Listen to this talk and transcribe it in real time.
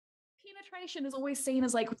penetration is always seen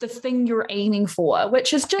as like the thing you're aiming for,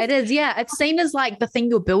 which is just... It is, yeah. It's seen as like the thing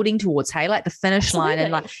you're building towards, hey? Like the finish line,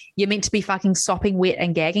 and like you're meant to be fucking sopping wet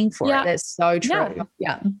and gagging for it. That's so true.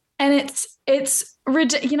 Yeah. And it's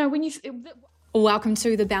ridiculous, when you... Welcome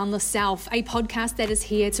to The Boundless Self, a podcast that is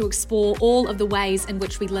here to explore all of the ways in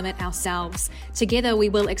which we limit ourselves. Together, we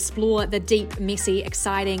will explore the deep, messy,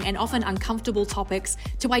 exciting, and often uncomfortable topics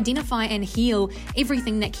to identify and heal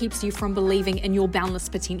everything that keeps you from believing in your boundless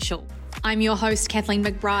potential. I'm your host, Kathleen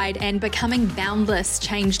McBride, and becoming boundless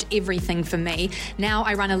changed everything for me. Now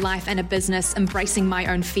I run a life and a business, embracing my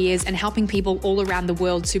own fears and helping people all around the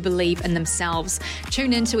world to believe in themselves.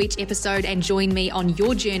 Tune into each episode and join me on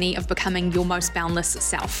your journey of becoming your most boundless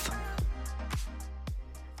self.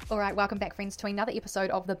 All right, welcome back, friends, to another episode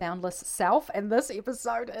of The Boundless Self. And this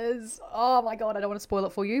episode is, oh my God, I don't want to spoil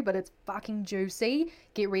it for you, but it's fucking juicy.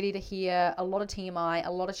 Get ready to hear a lot of TMI,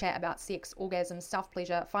 a lot of chat about sex, orgasm,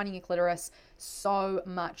 self-pleasure, finding your clitoris. So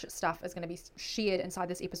much stuff is going to be shared inside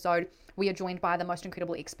this episode. We are joined by the most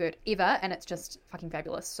incredible expert ever, and it's just fucking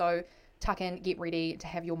fabulous. So tuck in, get ready to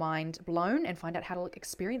have your mind blown and find out how to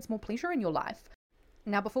experience more pleasure in your life.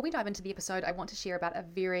 Now, before we dive into the episode, I want to share about a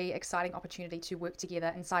very exciting opportunity to work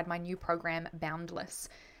together inside my new program, Boundless.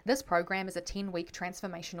 This program is a 10-week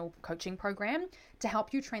transformational coaching program to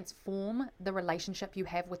help you transform the relationship you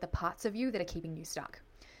have with the parts of you that are keeping you stuck.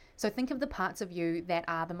 So think of the parts of you that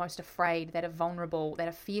are the most afraid, that are vulnerable, that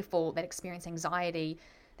are fearful, that experience anxiety,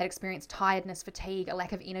 that experience tiredness, fatigue, a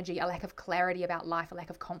lack of energy, a lack of clarity about life, a lack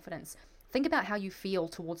of confidence. Think about how you feel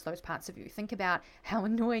towards those parts of you. Think about how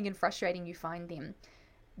annoying and frustrating you find them.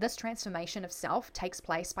 This transformation of self takes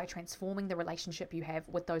place by transforming the relationship you have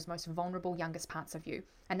with those most vulnerable, youngest parts of you.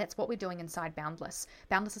 And that's what we're doing inside Boundless.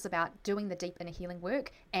 Boundless is about doing the deep inner healing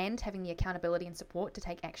work and having the accountability and support to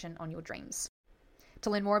take action on your dreams. To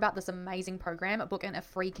learn more about this amazing program, book in a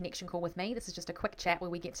free connection call with me. This is just a quick chat where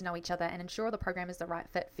we get to know each other and ensure the program is the right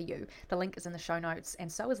fit for you. The link is in the show notes,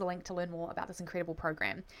 and so is the link to learn more about this incredible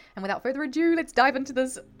program. And without further ado, let's dive into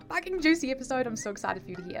this fucking juicy episode. I'm so excited for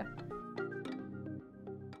you to hear.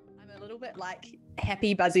 I'm a little bit like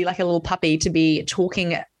happy, buzzy, like a little puppy to be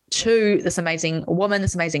talking to this amazing woman,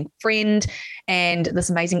 this amazing friend, and this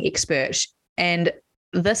amazing expert. And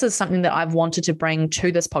this is something that I've wanted to bring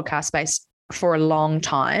to this podcast space for a long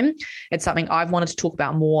time. It's something I've wanted to talk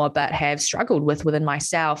about more, but have struggled with within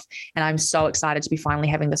myself. And I'm so excited to be finally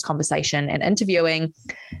having this conversation and interviewing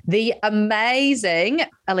the amazing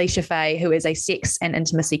Alicia Fay, who is a sex and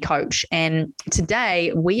intimacy coach. And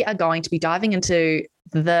today we are going to be diving into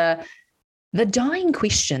the dying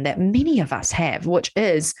question that many of us have, which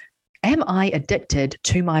is, am I addicted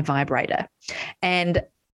to my vibrator? And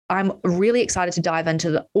I'm really excited to dive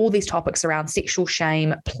into all these topics around sexual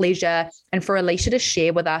shame, pleasure, and for Alicia to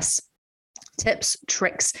share with us tips,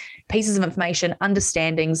 tricks, pieces of information,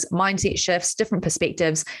 understandings, mindset shifts, different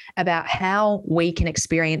perspectives about how we can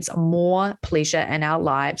experience more pleasure in our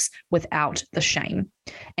lives without the shame.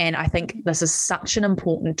 And I think this is such an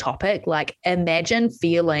important topic. Like, imagine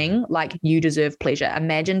feeling like you deserve pleasure.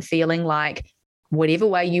 Imagine feeling like whatever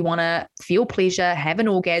way you want to feel pleasure, have an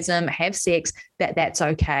orgasm, have sex, that's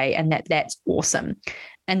okay and that's awesome.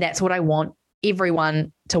 And that's what I want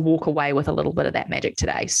everyone to walk away with, a little bit of that magic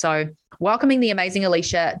today. So welcoming the amazing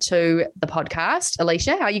Alicia to the podcast.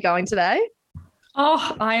 Alicia, how are you going today?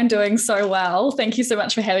 Oh, I am doing so well. Thank you so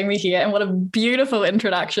much for having me here. And what a beautiful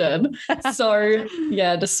introduction. So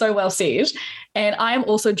yeah, just so well said. And I am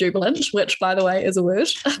also jubilant, which by the way is a word.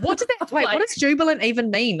 What does jubilant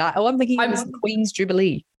even mean? Like, I'm thinking it was Queen's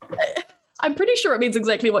Jubilee. I'm pretty sure it means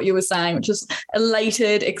exactly what you were saying, which is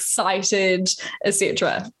elated, excited,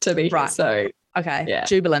 etc. to be right. So okay, yeah.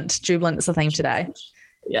 Jubilant is the theme today.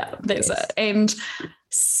 Yeah, that's it. And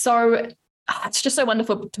so it's just so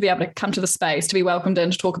wonderful to be able to come to the space, to be welcomed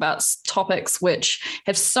in, to talk about topics which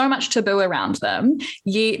have so much taboo around them,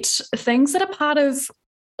 yet things that are part of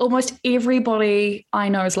almost everybody I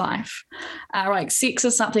know's life. Like sex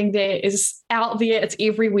is something that is out there, it's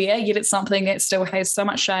everywhere, yet it's something that still has so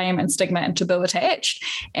much shame and stigma and taboo attached.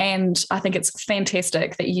 And I think it's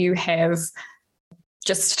fantastic that you have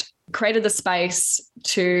just created the space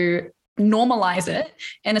to normalize it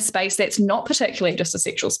in a space that's not particularly just a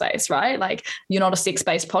sexual space, right? Like, you're not a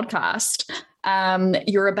sex-based podcast.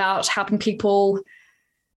 You're about helping people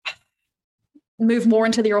move more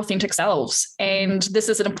into their authentic selves. And this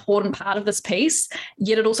is an important part of this piece,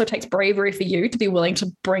 yet it also takes bravery for you to be willing to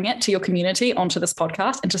bring it to your community onto this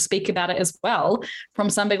podcast and to speak about it as well from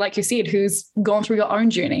somebody, like you said, who's gone through your own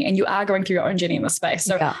journey, and you are going through your own journey in this space.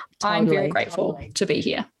 So yeah, totally, I'm very grateful to be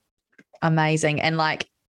here. Amazing. And like,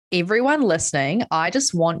 everyone listening, I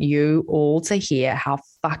just want you all to hear how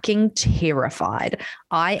fucking terrified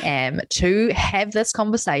I am to have this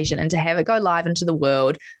conversation and to have it go live into the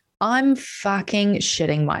world. I'm fucking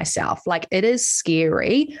shitting myself. Like, it is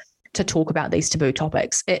scary to talk about these taboo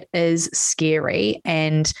topics. It is scary.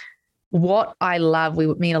 And what I love,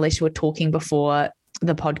 me and Alicia were talking before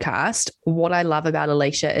the podcast, what I love about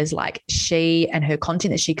Alicia is like she and her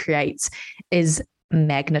content that she creates is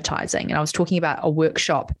magnetizing. And I was talking about a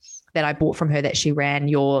workshop that I bought from her that she ran,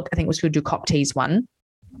 I think it was called Do Cocktease one.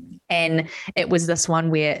 And it was this one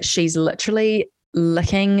where she's literally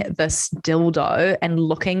licking this dildo and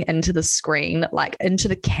looking into the screen, like into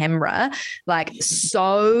the camera, like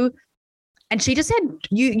so. And she just had,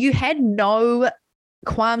 you had no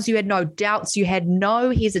qualms, you had no doubts, you had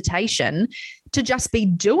no hesitation to just be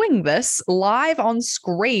doing this live on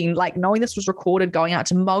screen, like knowing this was recorded, going out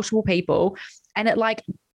to multiple people. And it like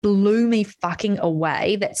blew me fucking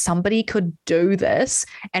away that somebody could do this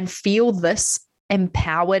and feel this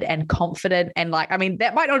empowered and confident. And like, I mean,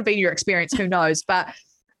 that might not have been your experience, who knows, but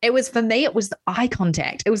it was, for me, it was the eye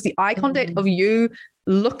contact. It was the eye contact of you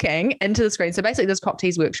looking into the screen. So basically this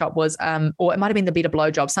Cocktease workshop was, or it might've been the better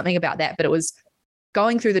blowjob, something about that, but it was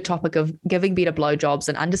going through the topic of giving better blowjobs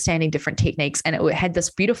and understanding different techniques. And it had this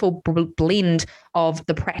beautiful blend of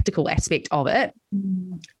the practical aspect of it.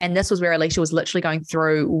 And this was where Alicia was literally going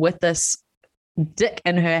through with this dick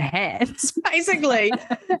in her hands, basically,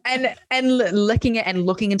 and licking it and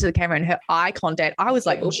looking into the camera, and her eye contact. I was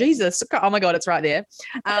like, Jesus, oh my God, it's right there.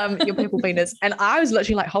 Your purple penis. And I was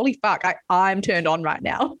literally like, holy fuck, I'm turned on right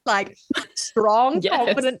now. Like strong,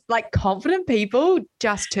 yes. confident people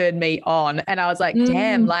just turned me on. And I was like,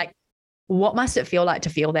 damn, like what must it feel like to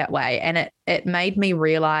feel that way? And it made me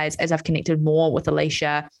realize, as I've connected more with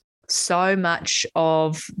Alicia, so much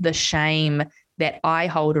of the shame that I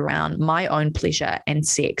hold around my own pleasure and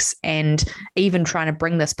sex, and even trying to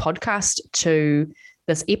bring this podcast to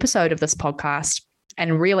this episode of this podcast.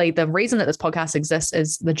 And really the reason that this podcast exists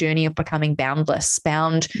is the journey of becoming boundless,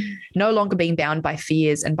 no longer being bound by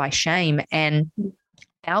fears and by shame. And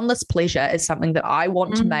boundless pleasure is something that I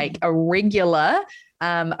want to make a regular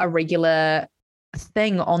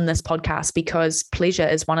thing on this podcast, because pleasure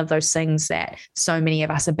is one of those things that so many of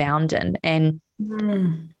us are bound in. And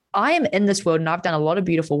I am in this world and I've done a lot of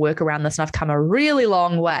beautiful work around this and I've come a really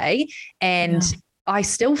long way, and I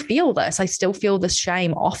still feel this. I still feel this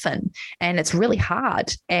shame often, and it's really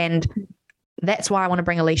hard. And that's why I want to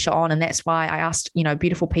bring Alicia on. And that's why I asked,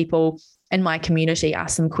 beautiful people in my community,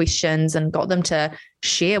 asked them questions and got them to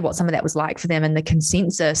share what some of that was like for them. And the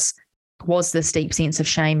consensus was this deep sense of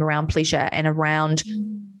shame around pleasure and around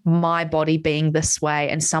my body being this way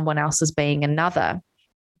and someone else's being another.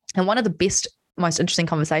 And one of the most interesting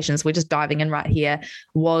conversations, we're just diving in right here,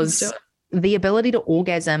 was the ability to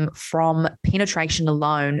orgasm from penetration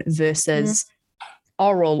alone versus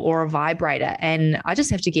oral or a vibrator. And I just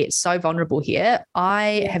have to get so vulnerable here.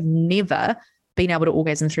 I have never been able to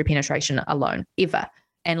orgasm through penetration alone, ever.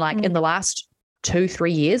 And like in the last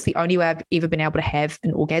 2-3 years, the only way I've ever been able to have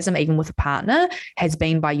an orgasm, even with a partner, has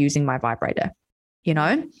been by using my vibrator, and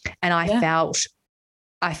I felt,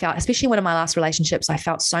 especially one of my last relationships, I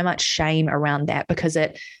felt so much shame around that because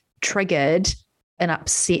it triggered an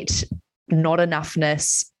upset, not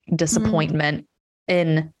enoughness, disappointment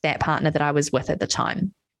in that partner that I was with at the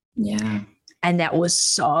time. Yeah. And that was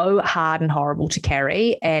so hard and horrible to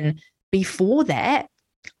carry. And before that,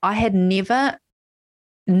 I had never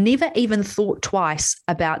even thought twice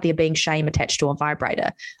about there being shame attached to a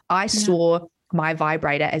vibrator. I saw my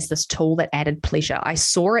vibrator as this tool that added pleasure. I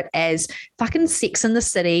saw it as fucking Sex in the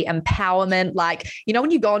City, empowerment. Like,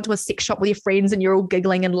 when you go into a sex shop with your friends and you're all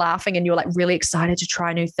giggling and laughing and you're like really excited to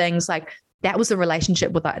try new things. Like, that was the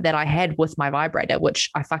relationship that I had with my vibrator, which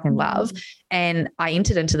I fucking love. And I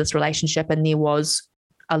entered into this relationship, and there was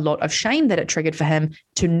a lot of shame that it triggered for him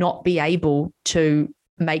to not be able to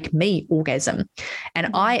make me orgasm.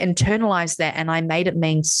 And I internalized that, and I made it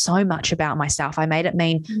mean so much about myself. I made it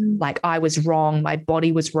mean like I was wrong. My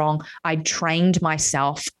body was wrong. I trained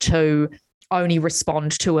myself to only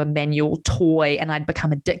respond to a manual toy, and I'd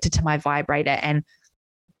become addicted to my vibrator, and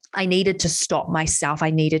I needed to stop myself.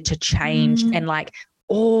 I needed to change, and like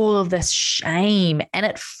all of this shame, and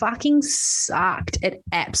it fucking sucked. It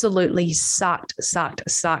absolutely sucked.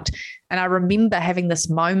 And I remember having this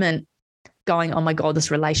moment going, oh my God, this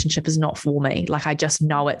relationship is not for me. Like, I just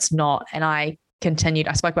know it's not. And I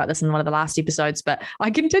spoke about this in one of the last episodes, but I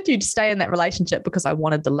continued to stay in that relationship because I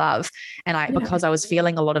wanted the love, and because I was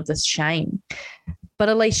feeling a lot of this shame. But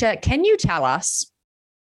Alicia, can you tell us,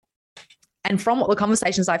 and from what the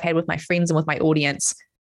conversations I've had with my friends and with my audience,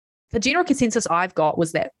 the general consensus I've got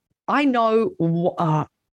was that I know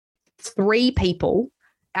 3 people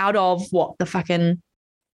out of what the fucking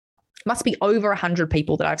must be over 100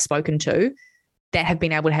 people that I've spoken to that have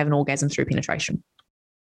been able to have an orgasm through penetration.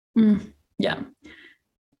 Yeah.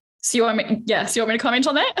 So you want me to comment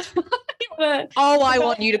on that? I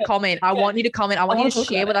want you to comment. I want you to comment. I want you to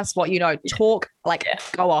share with us what you know. Talk,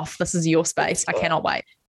 go off. This is your space. I cannot wait.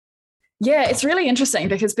 Yeah, it's really interesting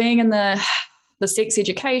because being in the sex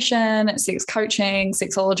education, sex coaching,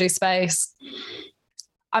 sexology space,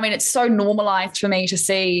 I mean, it's so normalized for me to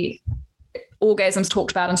see orgasms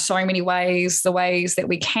talked about in so many ways, the ways that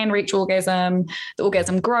we can reach orgasm, the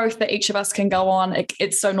orgasm growth that each of us can go on.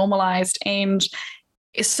 It's so normalized. And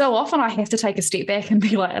so often I have to take a step back and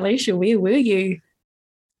be like, Alicia, where were you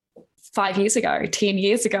 5 years ago, 10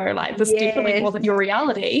 years ago? Like, this definitely wasn't your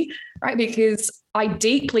reality, right? Because I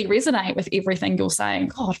deeply resonate with everything you're saying.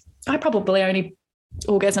 God, I probably only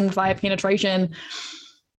orgasmed via penetration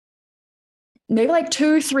maybe like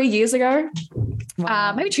 2-3 years ago.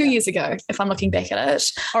 Wow. Maybe 2 years ago, if I'm looking back at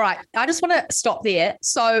it. All right. I just want to stop there.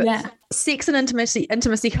 So sex and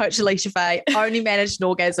intimacy coach Alicia Fay only managed an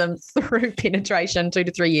orgasm through penetration 2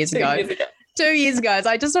 to 3 years ago. 2 years ago.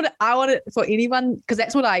 So I want it for anyone, because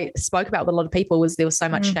that's what I spoke about with a lot of people, was there was so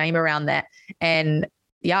much shame around that. And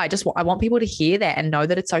I want people to hear that and know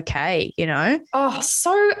that it's okay, you know? Oh,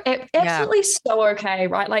 so absolutely so okay,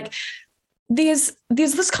 right? Like, there's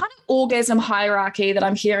this kind of orgasm hierarchy that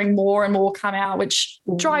I'm hearing more and more come out, which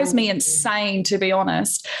drives me insane, to be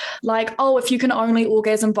honest. Like, oh, if you can only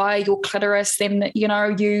orgasm via your clitoris, then, you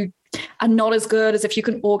know, you are not as good as if you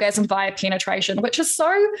can orgasm via penetration, which is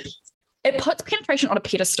it puts penetration on a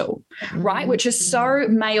pedestal, right? Which is so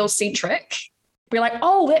male-centric. We're like,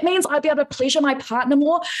 oh, that means I'd be able to pleasure my partner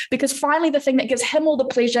more because finally the thing that gives him all the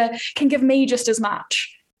pleasure can give me just as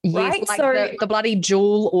much. Yes, right? Like so, the bloody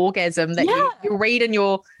dual orgasm that you read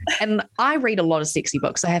and I read a lot of sexy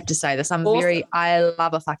books. I have to say this. I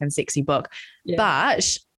love a fucking sexy book. Yeah.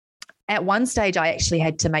 But at one stage I actually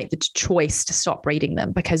had to make the choice to stop reading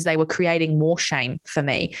them because they were creating more shame for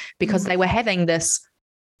me because they were having this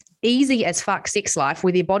easy as fuck sex life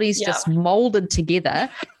where their bodies just molded together.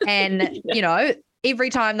 And, you know,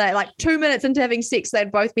 every time they 2 minutes into having sex,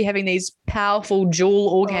 they'd both be having these powerful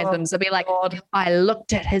dual orgasms. They'd be like, God. I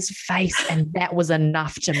looked at his face and that was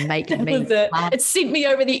enough to make me. It sent me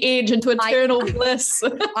over the edge into eternal bliss.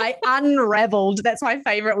 I unraveled. That's my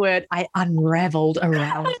favorite word. I unraveled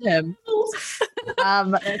around him.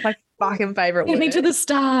 That's my fucking favorite word. Get me to the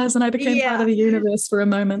stars and I became part of the universe for a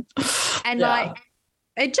moment. And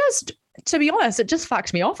it just, to be honest, it just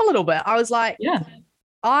fucked me off a little bit. I was like,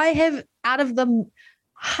 I have, out of them,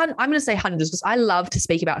 I'm going to say hundreds because I love to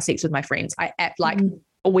speak about sex with my friends. I act like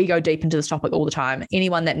we go deep into this topic all the time.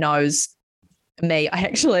 Anyone that knows me, I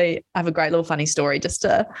have a great little funny story just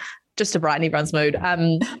to brighten everyone's mood.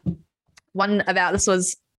 One about this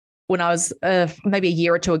was when I was maybe a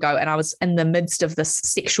year or two ago, and I was in the midst of this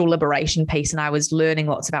sexual liberation piece, and I was learning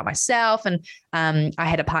lots about myself. And I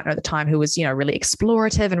had a partner at the time who was, you know, really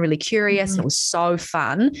explorative and really curious, and it was so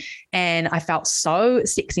fun. And I felt so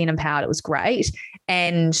sexy and empowered. It was great.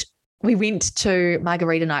 And we went to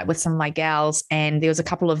margarita night with some of my gals, and there was a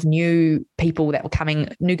couple of new girls that were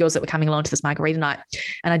coming along to this margarita night,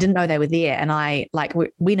 and I didn't know they were there. And I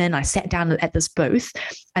went in, I sat down at this booth,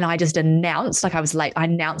 and I just announced, I was late, I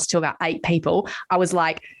announced to about 8 people. I was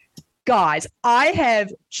like, guys, I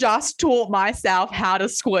have just taught myself how to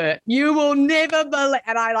squirt. You will never believe.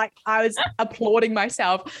 And I was applauding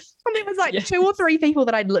myself. And there was 2 or 3 people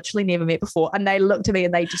that I'd literally never met before. And they looked at me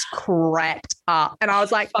and they just cracked up. And I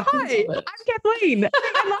was like, hi, I'm Kathleen.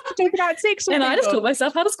 I love to talk about sex with and people. I just taught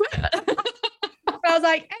myself how to squirt. And I was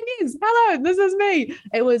like, and yes, hello, this is me.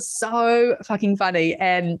 It was so fucking funny.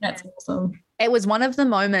 And that's awesome. It was one of the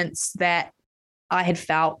moments that I had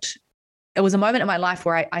felt. It was a moment in my life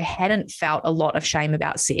where I hadn't felt a lot of shame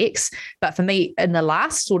about sex. But for me, in the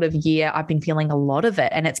last sort of year, I've been feeling a lot of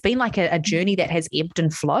it. And it's been like a journey that has ebbed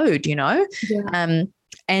and flowed, you know? Yeah.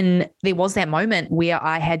 And there was that moment where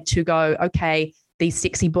I had to go, okay, these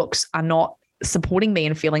sexy books are not supporting me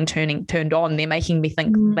and feeling turned on. They're making me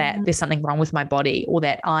think that there's something wrong with my body or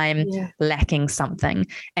that I'm lacking something.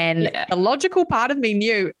 And the logical part of me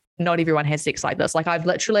knew not everyone has sex like this. Like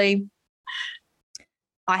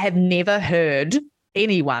I have never heard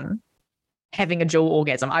anyone having a dual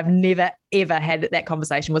orgasm. I've never, ever had that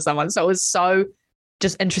conversation with someone. So it was so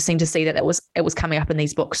just interesting to see that it was coming up in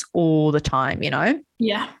these books all the time, you know?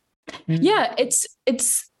 Yeah. Yeah. It's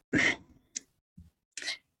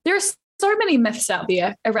there are so so many myths out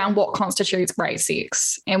there around what constitutes great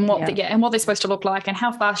sex and what and what they're supposed to look like and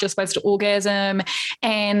how fast you're supposed to orgasm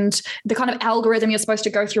and the kind of algorithm you're supposed to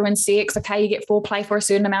go through in sex. Okay, you get foreplay for a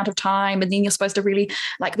certain amount of time and then you're supposed to really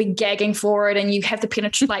like be gagging for it and you have the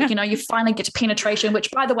penetration, like, you know, you finally get to penetration, which,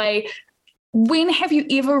 by the way, when have you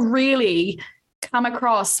ever really come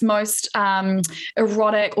across most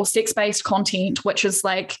erotic or sex-based content which is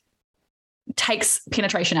like takes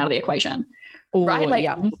penetration out of the equation? Ooh, right? Like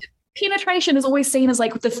penetration is always seen as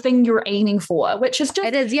like the thing you're aiming for, which is just...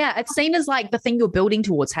 It is, yeah. It's seen as like the thing you're building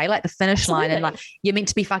towards, hey? Like the finish line, and like you're meant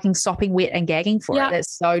to be fucking sopping wet and gagging for it.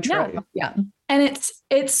 It's so true. Yeah. And it's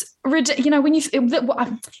you know, when you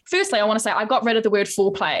firstly, I want to say I got rid of the word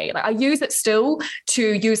foreplay. Like I use it still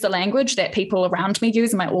to use the language that people around me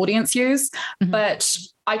use and my audience use, but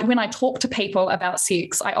when I talk to people about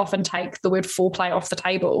sex, I often take the word foreplay off the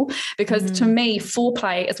table because to me,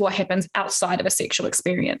 foreplay is what happens outside of a sexual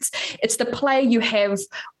experience. It's the play you have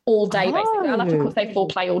all day, basically. I like to say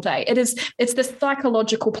foreplay all day. It's this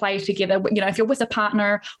psychological play together. You know, if you're with a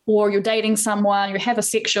partner or you're dating someone, you have a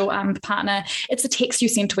sexual partner, it's the text you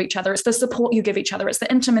send to each other. It's the support you give each other. It's the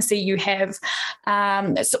intimacy you have.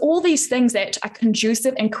 It's all these things that are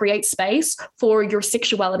conducive and create space for your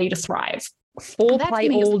sexuality to thrive.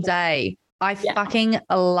 Foreplay all day. I fucking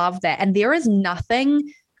love that. And there is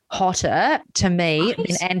nothing hotter to me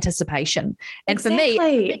than anticipation. And for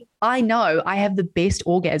me, I know I have the best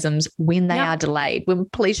orgasms when they are delayed, when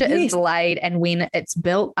pleasure is delayed and when it's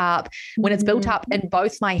built up, in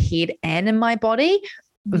both my head and in my body.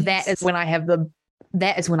 That is when I have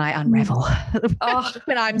that is when I unravel.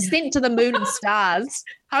 When I'm sent to the moon and stars.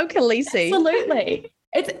 How Khaleesi. Absolutely.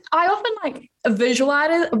 I often like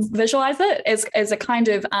visualize it as a kind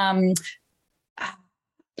of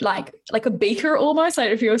like a beaker almost. I don't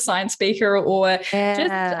know if you're a science beaker or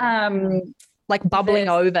just like bubbling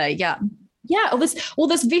over. Yeah. Yeah, or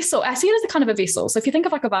this vessel. I see it as a kind of a vessel. So if you think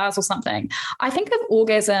of like a vase or something, I think of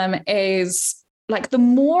orgasm as like the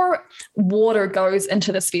more water goes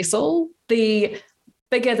into this vessel, the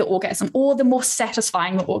bigger the orgasm or the more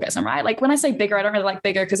satisfying the orgasm, right? Like when I say bigger, I don't really like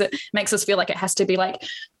bigger because it makes us feel like it has to be like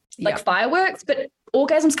fireworks, but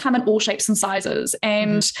orgasms come in all shapes and sizes.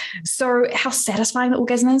 And so how satisfying the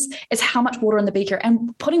orgasm is how much water in the beaker.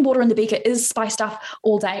 And putting water in the beaker is spiced up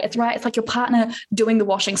all day. It's right. It's like your partner doing the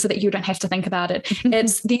washing so that you don't have to think about it.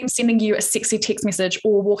 It's them sending you a sexy text message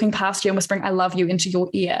or walking past you and whispering, I love you into your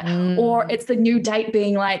ear. Or it's the new date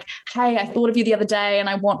being like, hey, I thought of you the other day and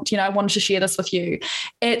I wanted to share this with you.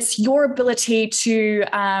 It's your ability to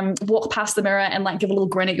walk past the mirror and like give a little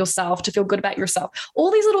grin at yourself, to feel good about yourself. All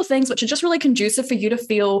these little things which are just really conducive for you to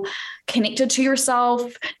feel connected to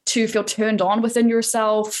yourself, to feel turned on within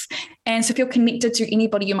yourself, and to feel connected to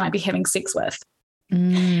anybody you might be having sex with.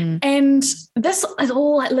 And this is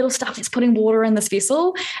all like little stuff that's putting water in this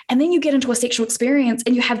vessel. And then you get into a sexual experience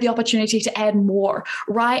and you have the opportunity to add more,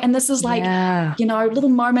 right? And this is like, you know, little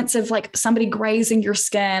moments of like somebody grazing your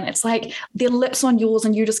skin. It's like their lips on yours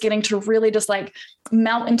and you just getting to really just like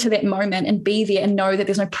melt into that moment and be there and know that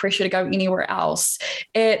there's no pressure to go anywhere else.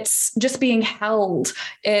 It's just being held.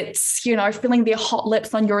 It's, you know, feeling their hot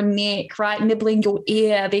lips on your neck, right? Nibbling your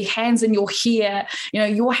ear, their hands in your hair, you know,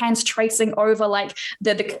 your hands tracing over like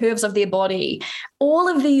the curves of their body. All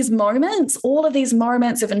of these moments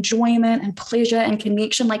of enjoyment and pleasure and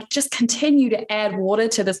connection, like just continue to add water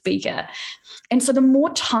to this beaker. And so the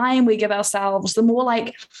more time we give ourselves, the more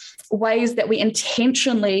like ways that we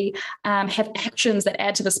intentionally have actions that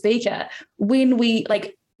add to the speaker, when we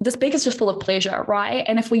like, the beaker's just full of pleasure, right?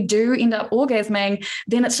 And if we do end up orgasming,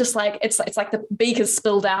 then it's just like, it's like the beaker's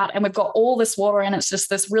spilled out and we've got all this water and it's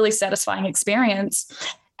just this really satisfying experience.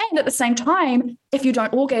 And at the same time, if you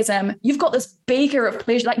don't orgasm, you've got this beaker of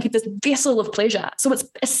pleasure, like this vessel of pleasure. So it's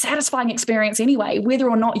a satisfying experience anyway, whether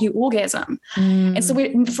or not you orgasm. And so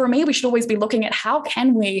for me, we should always be looking at how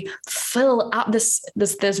can we fill up this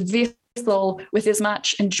vessel with as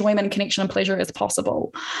much enjoyment, connection, and pleasure as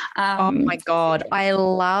possible. Oh my God. I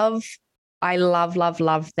love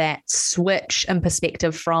that switch in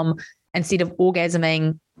perspective from, instead of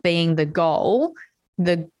orgasming being the goal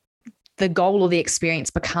or the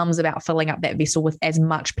experience becomes about filling up that vessel with as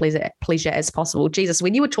much pleasure as possible. Jesus,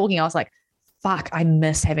 when you were talking, I was like, fuck, I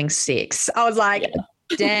miss having sex. I was like,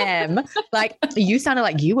 damn, like you sounded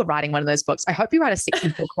like you were writing one of those books. I hope you write a sexy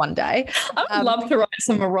book one day. I would love to write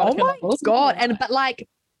some erotic novels. Oh my God. But like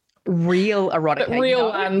real erotic. Real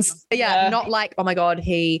ones. Yeah. Not like, oh my God,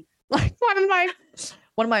 like one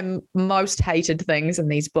of my most hated things in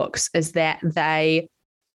these books is that they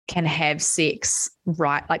can have sex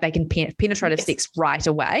right, like they can penetrative sex right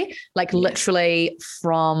away, like literally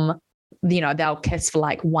from, you know, they'll kiss for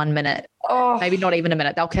like 1 minute maybe not even a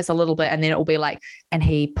minute. They'll kiss a little bit and then it will be like, and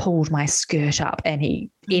he pulled my skirt up and he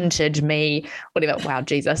entered me, whatever. Wow,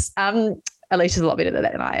 Jesus. Alicia's a lot better than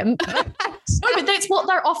that than I am. No, but that's what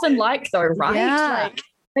they're often like though, right? Yeah.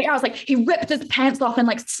 Like I was like, he ripped his pants off and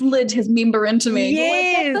like slid his member into me.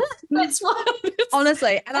 Yes. Like, that's what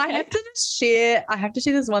Honestly. And I have to share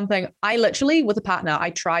this one thing. I literally, with a partner, I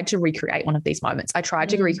tried to recreate one of these moments. I tried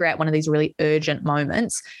to recreate one of these really urgent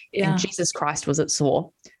moments. And Jesus Christ, was it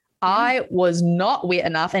sore. I was not wet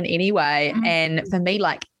enough in any way. And for me,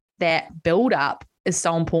 like that build up is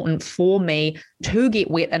so important for me to get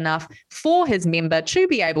wet enough for his member to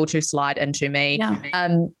be able to slide into me.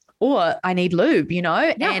 Or I need lube, you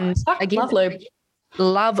know? Yeah, and again,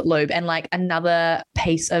 love lube. And like another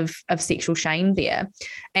piece of sexual shame there.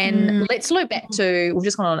 And let's loop back to, we've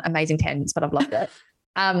just gone on amazing tangents, but I've loved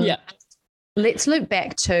it. Let's loop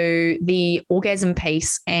back to the orgasm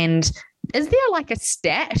piece. And is there like a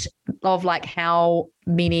stat of like how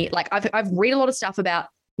many, like I've read a lot of stuff about,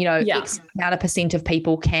 you know, X amount of percent of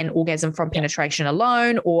people can orgasm from penetration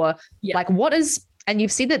alone, or like what is, and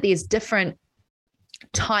you've said that there's different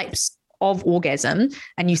types of orgasm,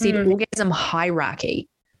 and you said orgasm hierarchy,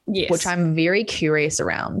 which I'm very curious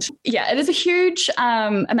around. Yeah, it is a huge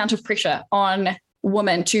amount of pressure on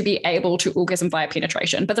women to be able to orgasm via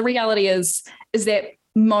penetration. But the reality is that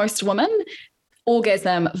most women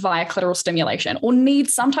orgasm via clitoral stimulation or need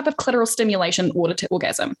some type of clitoral stimulation in order to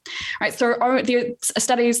orgasm, right? So there are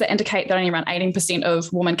studies that indicate that only around 18%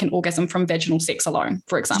 of women can orgasm from vaginal sex alone,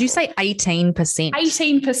 for example. Did you say 18%?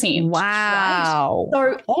 18%. Wow.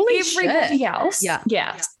 Right? So holy everybody shit. else,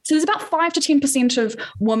 so there's about 5 to 10% of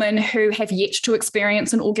women who have yet to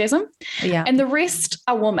experience an orgasm. Yeah. And the rest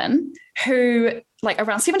are women who, like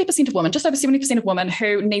around 70% of women, just over 70% of women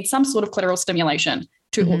who need some sort of clitoral stimulation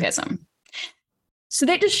to orgasm. So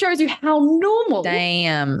that just shows you how normal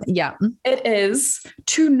it is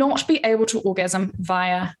to not be able to orgasm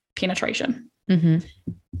via penetration.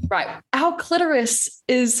 Right. Our clitoris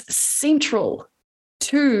is central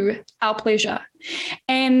to our pleasure.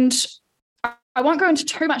 And I won't go into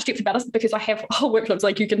too much depth about this because I have whole workshops,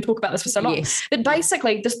 like you can talk about this for so long. Yes. But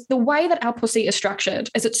basically, the way that our pussy is structured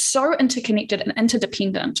is it's so interconnected and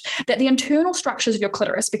interdependent that the internal structures of your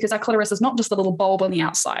clitoris, because our clitoris is not just a little bulb on the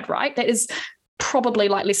outside, right? That is probably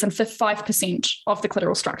like less than 5% of the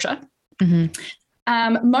clitoral structure.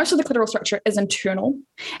 Most of the clitoral structure is internal,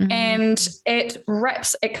 and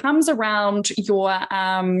it comes around your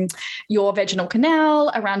vaginal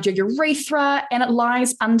canal, around your urethra, and it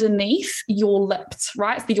lies underneath your lips,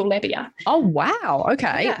 right? Your labia. Oh, wow.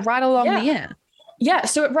 Okay. Yeah. Right along there. Yeah,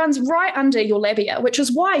 so it runs right under your labia, which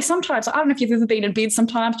is why sometimes, I don't know if you've ever been in bed,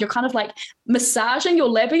 sometimes you're kind of like massaging your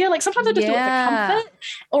labia. Like sometimes I just do it for comfort,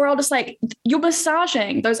 or I'll just like, you're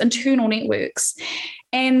massaging those internal networks.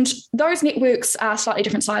 And those networks are slightly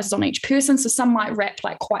different sizes on each person. So some might wrap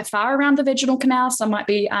like quite far around the vaginal canal. Some might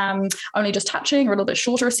be only just touching or a little bit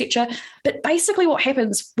shorter, etc. But basically what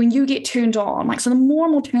happens when you get turned on, like, so the more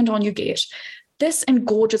and more turned on you get, this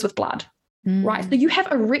engorges with blood. Right. So you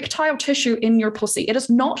have erectile tissue in your pussy. It is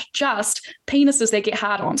not just penises that get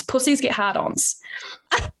hard-ons. Pussies get hard-ons.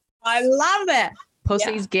 I love it.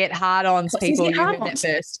 Pussies get hard-ons, people. You heard that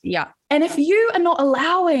first. Yeah. And if you are not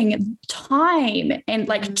allowing time and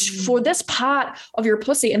like for this part of your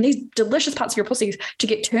pussy and these delicious parts of your pussy to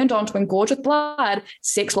get turned on to engorge with blood,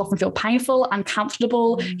 sex will often feel painful,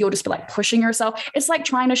 uncomfortable. You'll just be like pushing yourself. It's like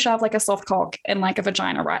trying to shove like a soft cock in like a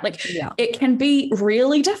vagina, right? Like it can be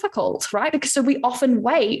really difficult, right? Because so we often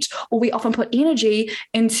wait, or we often put energy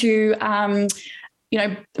into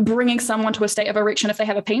bringing someone to a state of erection if they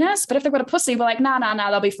have a penis. But if they've got a pussy, we're like, nah,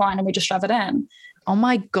 they'll be fine. And we just shove it in. Oh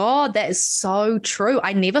my God, that is so true.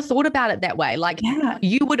 I never thought about it that way. Like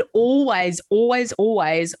you would always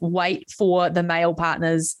wait for the male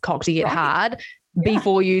partner's cock to get hard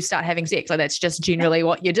before you start having sex. Like that's just generally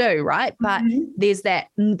what you do, right? But there's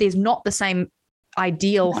not the same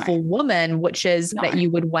ideal for women, which is that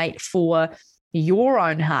you would wait for your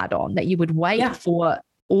own hard on, that you would wait for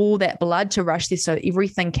all that blood to rush there so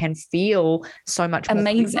everything can feel so much more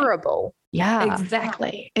favorable. Yeah,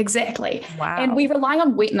 exactly. Wow. And we rely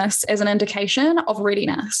on wetness as an indication of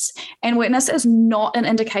readiness, and wetness is not an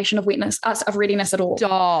indication of of readiness at all.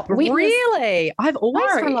 Stop. Really? I've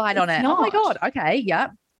always relied on it. Oh my God. Okay. Yeah.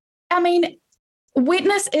 I mean,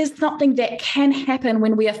 wetness is something that can happen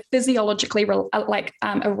when we are physiologically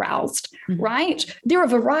aroused, right? There are a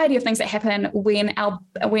variety of things that happen when our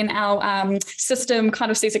system kind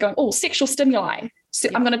of sees it going, oh, sexual stimuli. So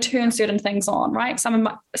I'm going to turn certain things on, right? Some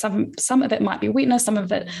of it might be wetness, some of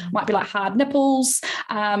it might be like hard nipples,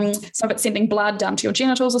 some of it sending blood down to your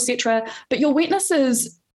genitals, etc. But your wetness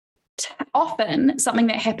is often something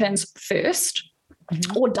that happens first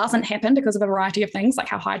or doesn't happen because of a variety of things, like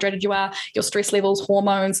how hydrated you are, your stress levels,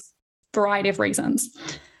 hormones, variety of reasons.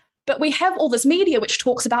 But we have all this media which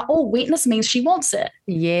talks about, oh, wetness means she wants it.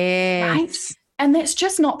 Yes. Right? And that's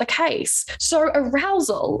just not the case. So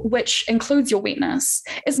arousal, which includes your wetness,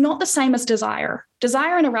 is not the same as desire.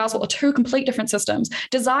 Desire and arousal are two complete different systems.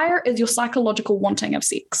 Desire is your psychological wanting of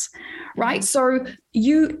sex, right? So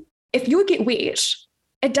if you get wet,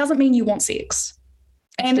 it doesn't mean you want sex.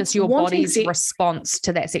 And it's just your body's response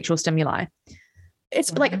to that sexual stimuli.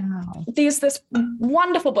 It's like, there's this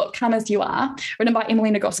wonderful book, Come As You Are, written by Emily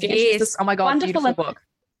Nagoski. Yes. Oh my God, beautiful book.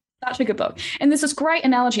 Such a good book. And there's this great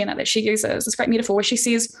analogy in it that she uses, this great metaphor where she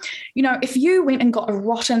says, if you went and got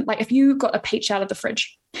if you got a peach out of the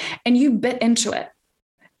fridge and you bit into it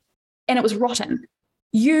and it was rotten,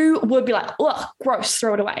 you would be like, ugh, gross,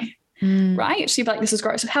 throw it away. Right? So you'd be like, this is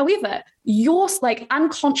gross. However, your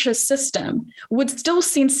unconscious system would still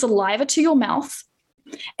send saliva to your mouth.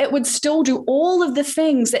 It would still do all of the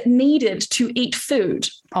things that needed to eat food.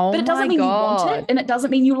 But it doesn't mean you want it, and it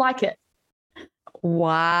doesn't mean you like it.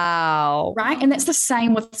 Wow. Right? And that's the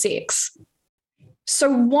same with sex. So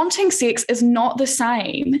wanting sex is not the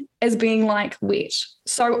same as being wet.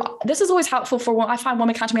 So this is always helpful for when I find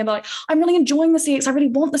women come to me and they're like, I'm really enjoying the sex. I really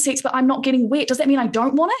want the sex, but I'm not getting wet. Does that mean I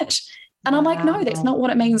don't want it? And I'm like, no, that's not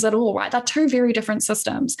what it means at all, right? They're two very different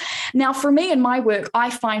systems. Now, for me in my work,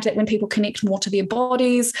 I find that when people connect more to their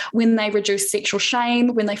bodies, when they reduce sexual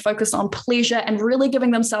shame, when they focus on pleasure and really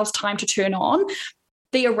giving themselves time to turn on,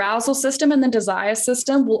 the arousal system and the desire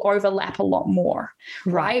system will overlap a lot more,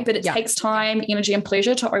 right? But it takes time, energy, and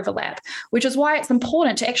pleasure to overlap, which is why it's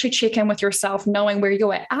important to actually check in with yourself, knowing where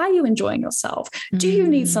you're at. Are you enjoying yourself? Do you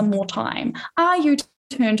need some more time? Are you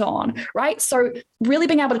turned on, right? So really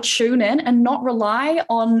being able to tune in and not rely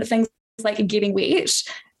on things like getting wet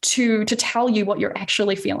to tell you what you're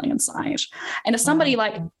actually feeling inside. And if somebody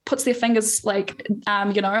puts their fingers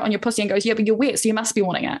on your pussy and goes, yeah, but you're wet, so you must be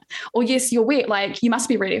wanting it. Or yes, you're wet, you must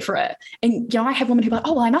be ready for it. And I have women who are like,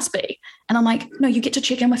 oh, well, I must be. And I'm like, no, you get to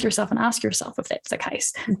check in with yourself and ask yourself if that's the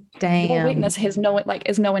case. Damn. Your wetness has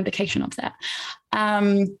is no indication of that.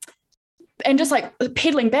 And just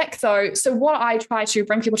pedaling back though, so what I try to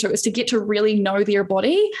bring people to is to get to really know their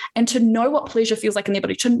body and to know what pleasure feels like in their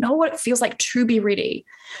body, to know what it feels like to be ready,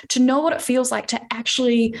 to know what it feels like to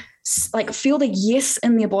actually feel the yes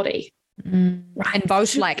in their body. Right. And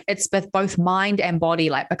both it's with both mind and body,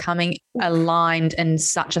 becoming aligned in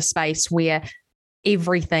such a space where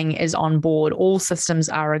everything is on board, all systems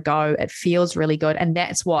are a go. It feels really good. And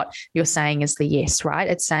that's what you're saying is the yes, right?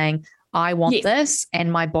 It's saying, I want this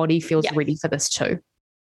and my body feels ready for this too.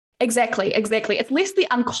 Exactly. It's less the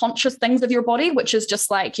unconscious things of your body, which is just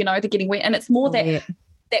the getting wet. And it's more that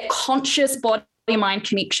conscious body-mind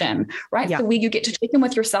connection, right? So where you get to check in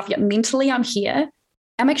with yourself, mentally I'm here.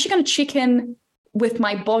 I'm actually going to check in with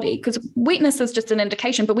my body, because wetness is just an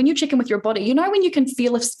indication. But when you check in with your body, when you can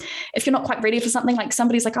feel if you're not quite ready for something,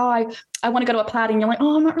 somebody's like, oh, I want to go to a party, and you're like,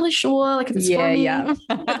 oh, I'm not really sure, if it's for me. I'm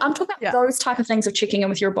talking about those type of things of checking in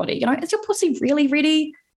with your body. Is your pussy really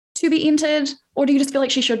ready to be entered, or do you just feel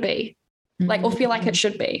like she should be, or feel like it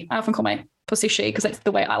should be? I often call my pussy she, because that's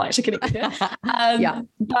the way I like to connect with her.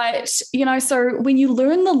 But so when you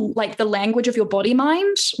learn the language of your body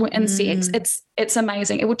mind in sex, it's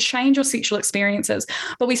amazing. It will change your sexual experiences.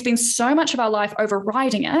 But we spend so much of our life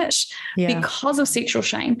overriding it because of sexual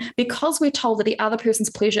shame, because we're told that the other person's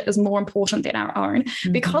pleasure is more important than our own,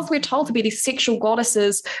 because we're told to be these sexual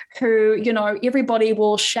goddesses who, everybody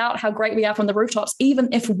will shout how great we are from the rooftops, even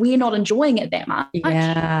if we're not enjoying it that much.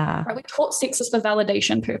 Right? We're taught sex is for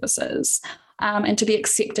validation purposes and to be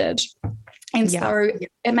accepted. And so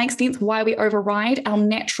it makes sense why we override our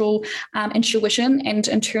natural intuition and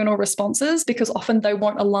internal responses, because often they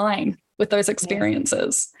won't align with those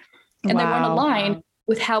experiences. And they won't align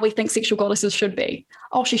with how we think sexual goddesses should be.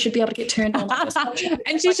 Oh, she should be able to get turned on.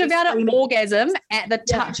 And she should be able to orgasm at the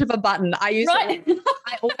touch of a button. I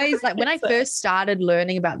always when I first started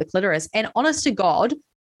learning about the clitoris, and honest to God,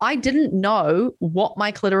 I didn't know what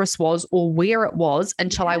my clitoris was or where it was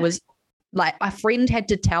until I was a friend had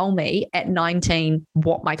to tell me at 19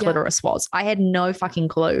 what my clitoris was. I had no fucking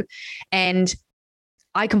clue. And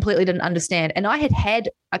I completely didn't understand. And I had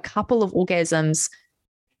a couple of orgasms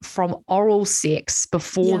from oral sex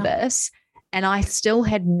before this, and I still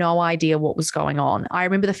had no idea what was going on. I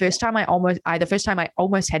remember the first time I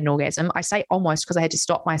almost had an orgasm. I say almost because I had to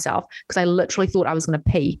stop myself, because I literally thought I was going to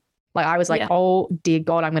pee. I was like, oh, dear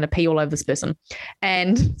God, I'm going to pee all over this person.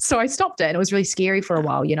 And so I stopped it, and it was really scary for a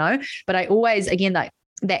while, But I always, again,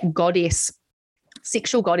 that goddess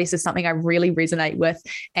sexual goddess is something I really resonate with,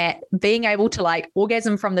 at being able to like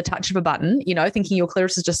orgasm from the touch of a button, thinking your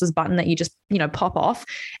clitoris is just this button that you just, pop off,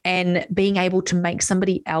 and being able to make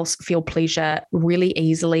somebody else feel pleasure really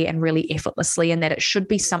easily and really effortlessly, and that it should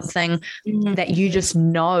be something that you just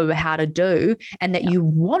know how to do and that you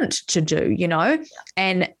want to do,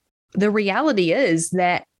 And the reality is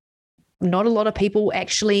that not a lot of people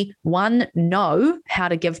actually, one, know how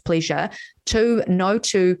to give pleasure, two, know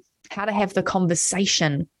how to have the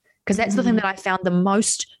conversation, because that's the thing that I found the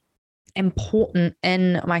most important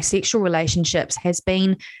in my sexual relationships has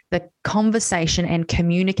been the conversation and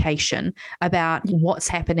communication about what's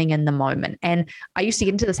happening in the moment. And I used to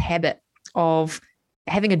get into this habit of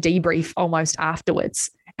having a debrief almost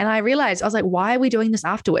afterwards. And I realized, I was like, why are we doing this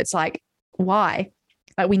afterwards? Like, why?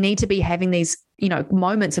 Like, we need to be having these,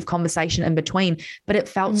 moments of conversation in between. But it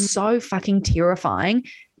felt so fucking terrifying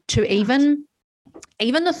to even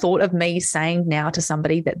the thought of me saying now to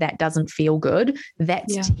somebody that doesn't feel good,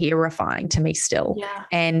 that's terrifying to me still. Yeah.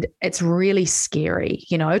 And it's really scary,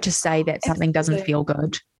 to say that something doesn't feel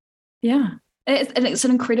good. Yeah. It's an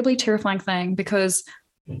incredibly terrifying thing, because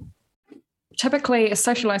typically, as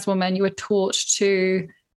socialized women, you were taught to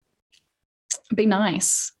be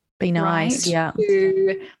nice. Right? Yeah.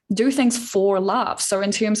 To do things for love. So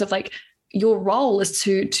in terms of like, your role is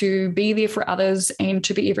to be there for others and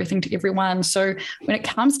to be everything to everyone. So when it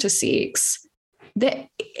comes to sex, that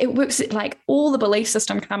it works, like all the belief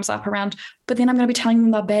system comes up around, but then I'm going to be telling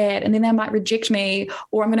them they're bad, and then they might reject me,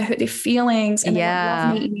 or I'm going to hurt their feelings and they won't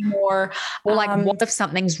love me anymore. Or like, what if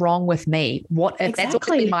something's wrong with me? What if that's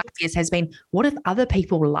what my fears has been? What if other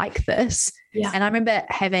people like this? Yeah. And I remember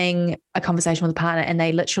having a conversation with a partner, and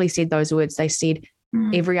they literally said those words. They said,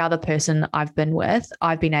 every other person I've been with,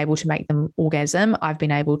 I've been able to make them orgasm. I've been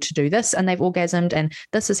able to do this and they've orgasmed, and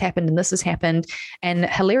this has happened and this has happened. And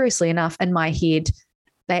hilariously enough, in my head,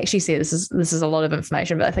 they actually said, this is a lot of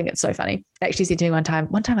information, but I think it's so funny. They actually said to me one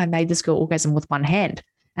time I made this girl orgasm with one hand.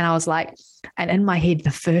 And I was like, and in my head,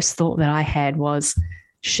 the first thought that I had was,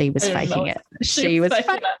 she was faking it. She was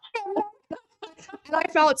faking it. And I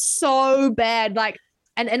felt so bad. Like,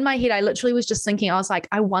 and in my head, I literally was just thinking, I was like,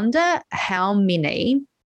 I wonder how many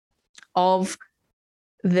of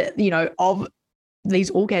of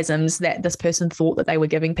these orgasms that this person thought that they were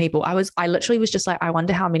giving people. I literally was just like, I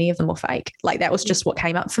wonder how many of them were fake. Like, that was just what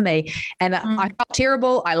came up for me. And I felt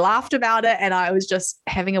terrible. I laughed about it, and I was just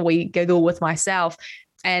having a wee giggle with myself.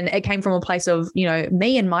 And it came from a place of,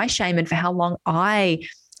 me and my shame, and for how long I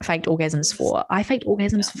faked orgasms for. I faked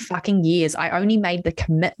orgasms for fucking years. I only made the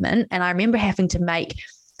commitment, and I remember having to make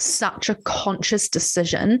such a conscious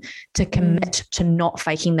decision to commit to not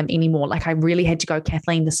faking them anymore. Like, I really had to go,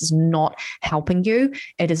 Kathleen, this is not helping you.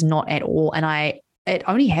 It is not at all. And it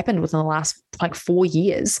only happened within the last like 4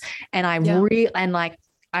 years. And I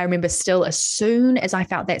remember still, as soon as I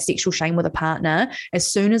felt that sexual shame with a partner,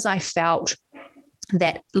 as soon as I felt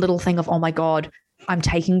that little thing of, oh my God, I'm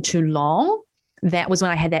taking too long, that was when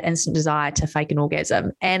I had that instant desire to fake an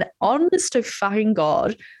orgasm. And honest to fucking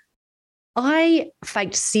God, I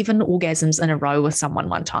faked 7 orgasms in a row with someone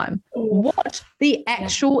one time. What the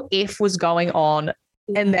actual F was going on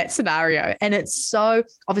in that scenario? And it's so,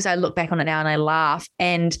 obviously I look back on it now and I laugh,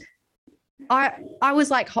 and I was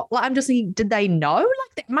like, I'm just thinking, did they know?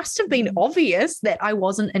 Like, that must have been obvious that I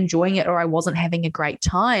wasn't enjoying it or I wasn't having a great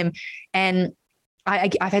time. And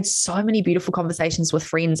I've had so many beautiful conversations with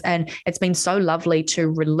friends, and it's been so lovely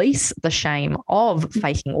to release the shame of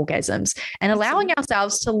faking orgasms and allowing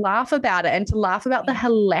ourselves to laugh about it, and to laugh about the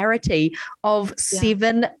hilarity of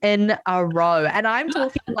 7 in a row. And I'm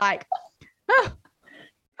talking like, I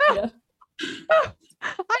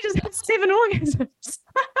just had 7 orgasms.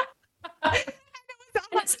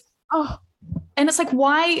 And it's like,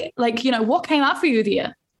 why, like, what came up for you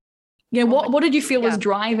there? What did you feel was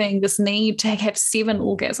driving this need to have 7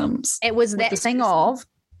 orgasms? It was that thing of,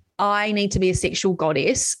 I need to be a sexual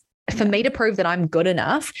goddess for me to prove that I'm good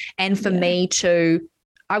enough, and for me to,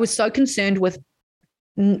 I was so concerned with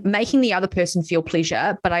making the other person feel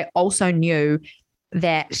pleasure, but I also knew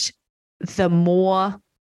that the more,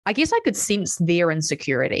 I guess I could sense their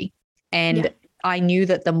insecurity, and I knew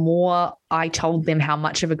that the more I told them how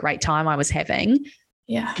much of a great time I was having,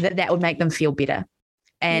 that would make them feel better.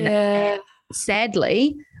 And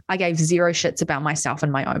sadly, I gave 0 shits about myself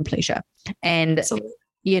and my own pleasure. And,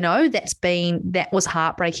 that was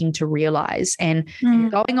heartbreaking to realize. And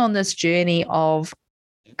going on this journey of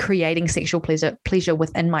creating sexual pleasure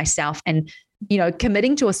within myself, and,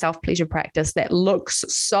 committing to a self-pleasure practice that looks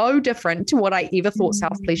so different to what I ever thought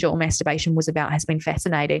self-pleasure or masturbation was about, has been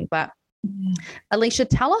fascinating. But Alicia,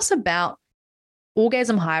 tell us about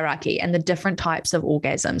orgasm hierarchy and the different types of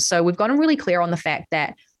orgasms. So we've gotten really clear on the fact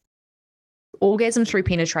that orgasm through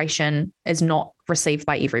penetration is not received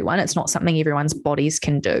by everyone. It's not something everyone's bodies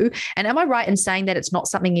can do. And am I right in saying that it's not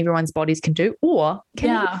something everyone's bodies can do? Or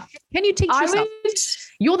can you teach yourself?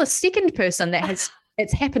 You're the second person that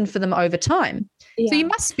it's happened for them over time. Yeah. So you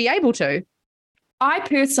must be able to. I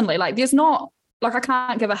personally, I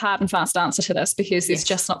can't give a hard and fast answer to this because there's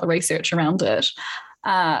just not the research around it.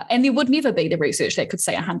 And there would never be the research that could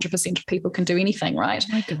say 100% of people can do anything, right?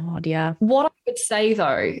 Oh my God, yeah. What I would say,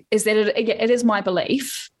 though, is that it is my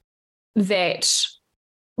belief that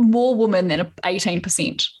more women than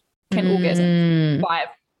 18% can orgasm via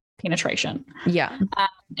penetration. Yeah.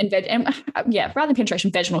 Rather than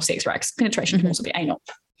penetration, vaginal sex, right? Because penetration can also be anal,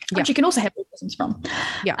 which you can also have orgasms from.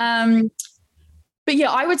 Yeah. But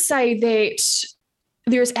yeah, I would say that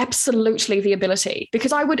there is absolutely the ability,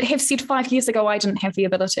 because I would have said 5 years ago I didn't have the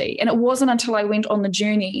ability. And it wasn't until I went on the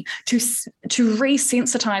journey to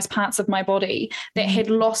resensitize parts of my body that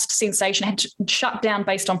had lost sensation, had shut down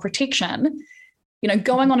based on protection.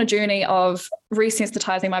 Going on a journey of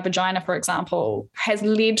resensitizing my vagina, for example, has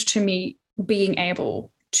led to me being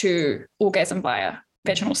able to orgasm via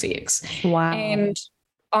vaginal sex. Wow. And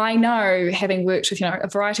I know, having worked with, a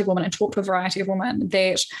variety of women and talked to a variety of women,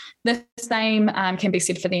 that the same can be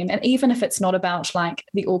said for them. And even if it's not about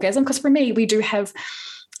the orgasm, because for me, we do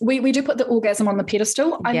put the orgasm on the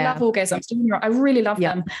pedestal. I love orgasms. I really love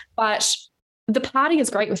them, but the party is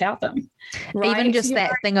great without them. Right? Even just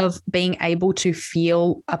that thing of being able to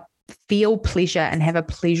feel pleasure and have a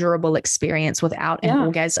pleasurable experience without an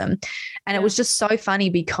orgasm. And it was just so funny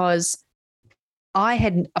because I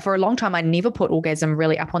had, for a long time, I never put orgasm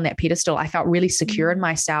really up on that pedestal. I felt really secure in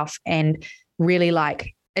myself and really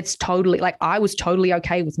it's totally I was totally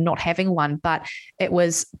okay with not having one, but it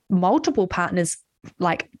was multiple partners,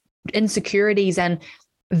 insecurities, and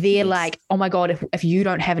they're oh my God, if you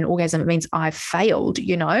don't have an orgasm, it means I've failed,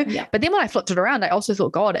 Yeah. But then when I flipped it around, I also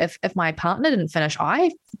thought, God, if my partner didn't finish,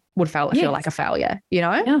 I would feel like a failure,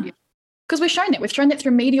 Yeah. Because we've shown that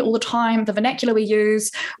through media all the time, the vernacular we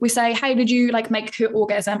use. We say, hey, did you make her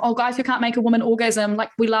orgasm? Oh, guys who can't make a woman orgasm,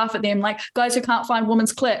 we laugh at them. Guys who can't find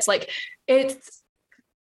women's clits. It's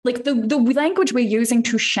the language we're using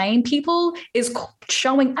to shame people is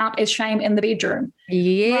showing up as shame in the bedroom.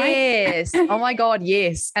 Yes. Right? Oh my God,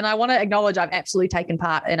 yes. And I want to acknowledge I've absolutely taken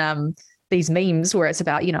part in these memes where it's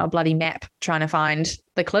about, a bloody map trying to find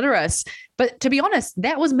the clitoris. But to be honest,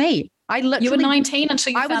 that was me. You were 19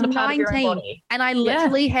 until you found a part of your own body. And I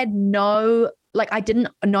literally had no, I didn't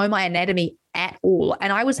know my anatomy at all.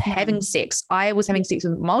 And I was having sex. I was having sex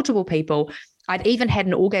with multiple people. I'd even had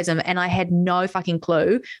an orgasm and I had no fucking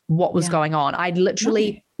clue what was going on. I'd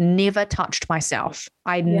literally never touched myself.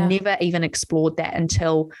 I'd never even explored that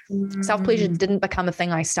until self-pleasure didn't become a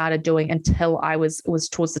thing I started doing until I was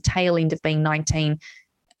towards the tail end of being 19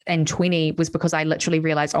 and 20, was because I literally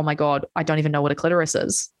realized, oh my God, I don't even know what a clitoris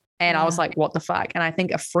is. And I was like, what the fuck? And I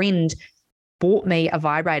think a friend bought me a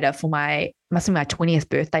vibrator for must be my 20th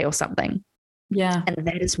birthday or something. Yeah. And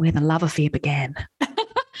that is where the love affair began.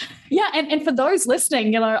 Yeah. And for those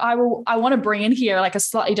listening, I want to bring in here a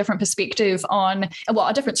slightly different perspective on,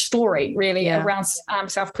 a different story really around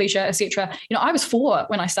self-pleasure, etc. I was 4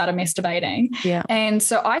 when I started masturbating. Yeah. And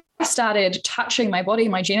so I started touching my body,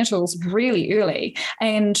 my genitals really early.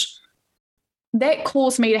 And that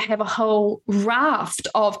caused me to have a whole raft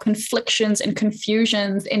of conflictions and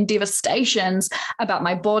confusions and devastations about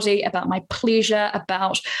my body, about my pleasure,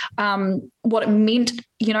 about what it meant,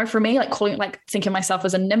 for me, thinking of myself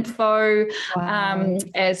as a nympho,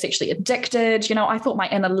 as sexually addicted. I thought my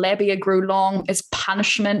inner labia grew long as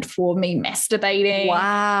punishment for me masturbating.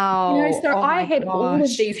 Wow. So I had all of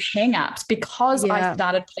these hang-ups because I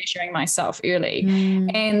started pleasuring myself early.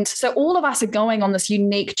 And so all of us are going on this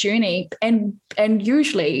unique journey, and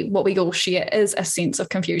usually what we all share is a sense of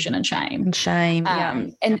confusion and shame.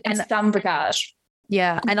 In some regard.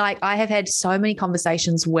 Yeah. And I have had so many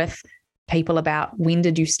conversations with people about when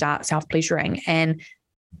did you start self-pleasuring, and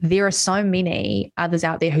there are so many others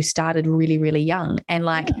out there who started really, really young, and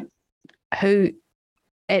who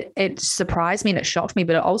it surprised me and it shocked me,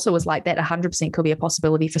 but it also was that 100% could be a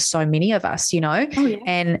possibility for so many of us,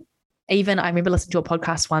 And even I remember listening to a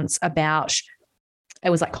podcast once about,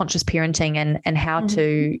 it was conscious parenting and how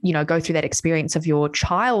to, go through that experience of your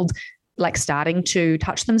child starting to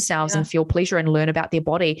touch themselves and feel pleasure and learn about their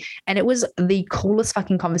body. And it was the coolest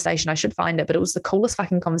fucking conversation. I should find it, but it was the coolest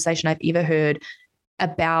fucking conversation I've ever heard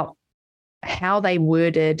about how they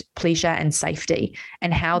worded pleasure and safety,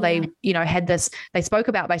 and how they, had this, they spoke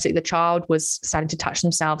about basically the child was starting to touch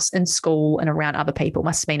themselves in school and around other people,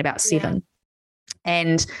 must have been about 7.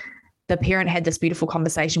 And the parent had this beautiful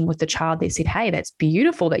conversation with the child that said, hey, that's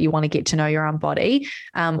beautiful that you want to get to know your own body.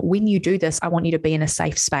 When you do this, I want you to be in a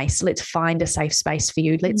safe space. Let's find a safe space for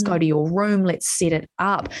you. Let's go to your room. Let's set it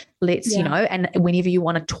up. Let's, and whenever you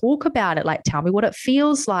want to talk about it, like, tell me what it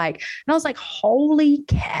feels like. And I was like, holy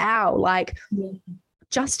cow, like,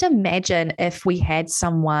 just imagine if we had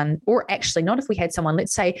someone, or actually not if we had someone,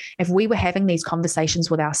 let's say if we were having these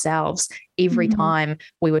conversations with ourselves every time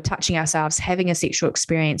we were touching ourselves, having a sexual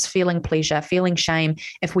experience, feeling pleasure, feeling shame,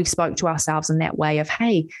 if we spoke to ourselves in that way of,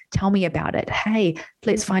 hey, tell me about it. Hey,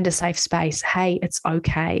 let's find a safe space. Hey, it's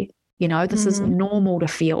okay. This is normal to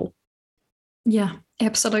feel. Yeah,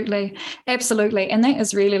 absolutely. Absolutely. And that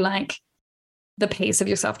is really like the piece of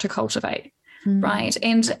yourself to cultivate, right?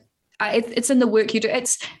 And it's in the work you do.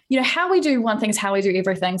 It's, how we do one thing is how we do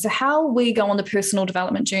everything. So how we go on the personal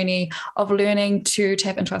development journey of learning to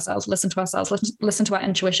tap into ourselves, listen to ourselves, listen to our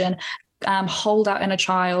intuition, hold our inner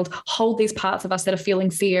child, hold these parts of us that are feeling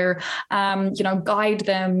fear, guide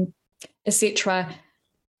them, etc.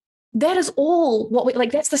 That is all what we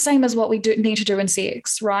like. That's the same as what we need to do in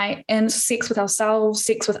sex, right? And sex with ourselves,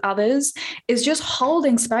 sex with others is just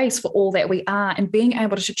holding space for all that we are and being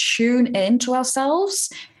able to tune into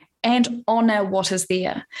ourselves and honor what is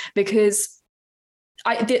there, because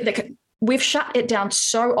we've shut it down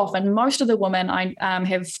so often. Most of the women I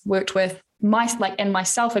have worked with, and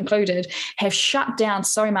myself included, have shut down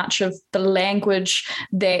so much of the language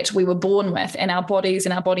that we were born with in our bodies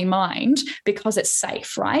and our body mind because it's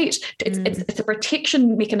safe, right? It's a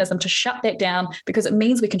protection mechanism to shut that down, because it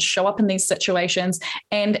means we can show up in these situations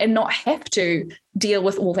and not have to deal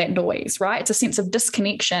with all that noise, right? It's a sense of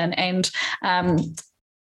disconnection, and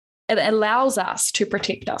it allows us to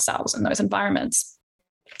protect ourselves in those environments.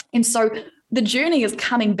 And so the journey is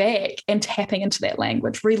coming back and tapping into that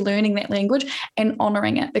language, relearning that language and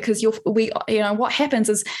honoring it, because what happens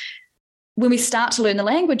is when we start to learn the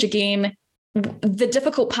language again, the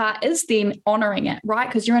difficult part is then honoring it, right?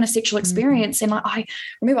 Because you're in a sexual experience. And I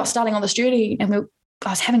remember I was starting on this journey and I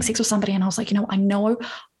was having sex with somebody and I was like, I know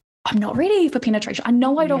I'm not ready for penetration. I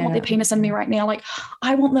know I don't want their penis in me right now. Like,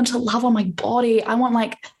 I want them to love on my body.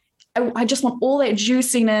 I just want all that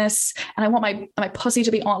juiciness, and I want my pussy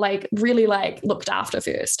to be really looked after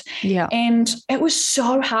first. Yeah. And it was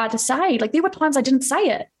so hard to say. Like, there were times I didn't say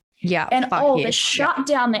it. Yeah. And the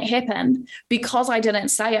shutdown that happened because I didn't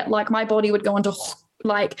say it, like my body would go into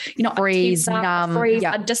freeze, numb,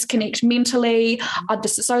 I'd disconnect mentally, I'd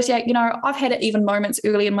disassociate. I've had it even moments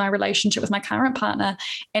early in my relationship with my current partner,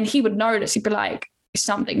 and he would notice, he'd be like,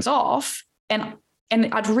 something's off. And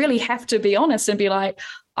I'd really have to be honest and be like,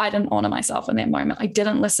 I didn't honor myself in that moment. I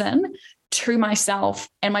didn't listen to myself,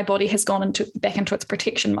 and my body has gone back into its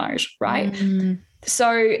protection mode, right?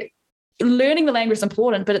 So learning the language is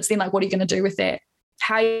important, but it's then like, what are you going to do with that?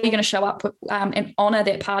 How are you going to show up and honor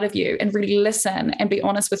that part of you and really listen and be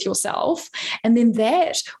honest with yourself? And then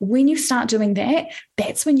when you start doing that,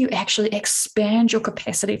 that's when you actually expand your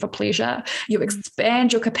capacity for pleasure. You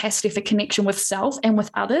expand your capacity for connection with self and with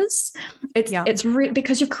others. It's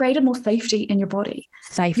because you've created more safety in your body.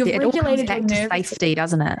 Safety. It all comes back to safety,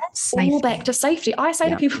 doesn't it? All back to safety. I say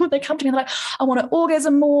to people when they come to me, they're like, I want to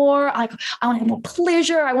orgasm more. I want to have more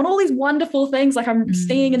pleasure. I want all these wonderful things like I'm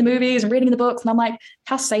seeing in the movies and reading in the books. And I'm like,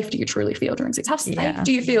 how safe do you truly feel during sex? How safe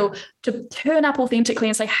do you feel to turn up authentically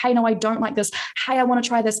and say, hey, no, I don't like this. Hey, I want to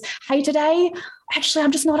try this. Hey, today, actually,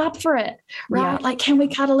 I'm just not up for it. Right? Yeah. Like, can we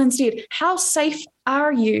cuddle instead? How safe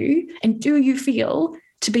are you and do you feel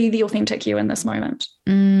to be the authentic you in this moment?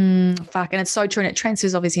 And it's so true. And it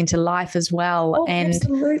transfers obviously into life as well. Oh, and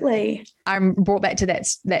absolutely. I'm brought back to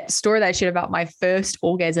that story that I shared about my first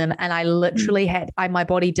orgasm. And I literally my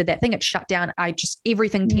body did that thing. It shut down.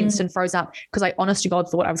 Everything tensed and froze up because I honest to God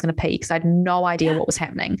thought I was going to pee because I had no idea what was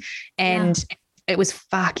happening. And it was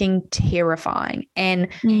fucking terrifying. And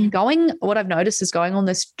what I've noticed is going on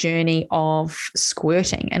this journey of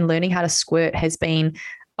squirting and learning how to squirt has been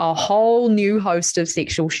a whole new host of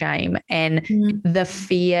sexual shame and the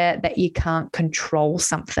fear that you can't control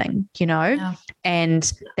something,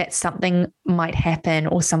 and that something might happen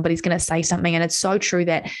or somebody's going to say something. And it's so true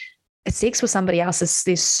that sex with somebody else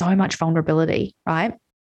there's so much vulnerability, right?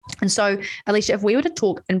 And so, Alicia, if we were to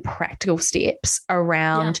talk in practical steps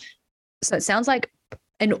around, so it sounds like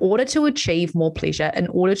in order to achieve more pleasure, in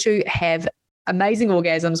order to have amazing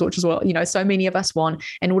orgasms, which is what, so many of us want,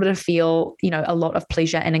 in order to feel, a lot of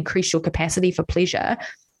pleasure and increase your capacity for pleasure,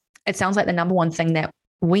 it sounds like the number one thing that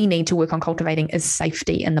we need to work on cultivating is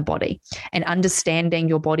safety in the body and understanding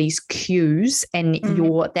your body's cues and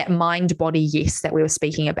that mind body yes that we were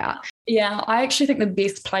speaking about. Yeah, I actually think the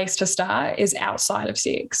best place to start is outside of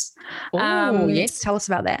sex. Oh, yes. Tell us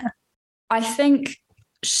about that. I think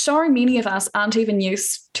so many of us aren't even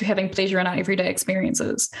used to having pleasure in our everyday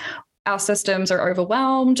experiences. Our systems are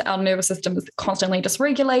overwhelmed. Our nervous system is constantly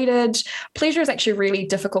dysregulated. Pleasure is actually really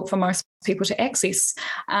difficult for most people to access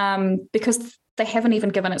because they haven't even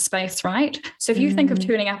given it space, right? So if you think of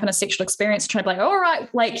turning up in a sexual experience, trying to be like, all right,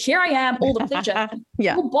 like here I am, all the pleasure,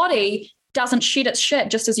 your body doesn't shed its shit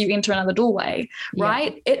just as you enter another doorway,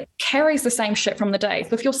 right? It carries the same shit from the day.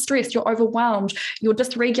 So if you're stressed, you're overwhelmed, you're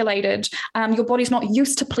dysregulated, your body's not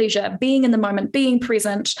used to pleasure, being in the moment, being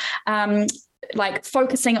present, like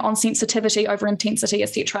focusing on sensitivity over intensity,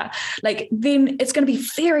 etc. Like then it's going to be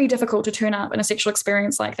very difficult to turn up in a sexual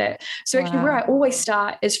experience like that. So actually where I always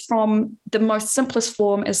start is from the most simplest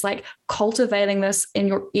form is like cultivating this in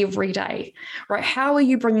your everyday, right? How are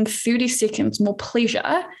you bringing 30 seconds more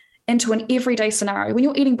pleasure into an everyday scenario? When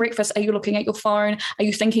you're eating breakfast, are you looking at your phone? Are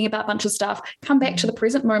you thinking about a bunch of stuff? Come back to the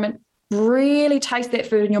present moment. Really taste that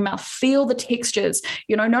food in your mouth. Feel the textures.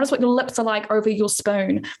 Notice what your lips are like over your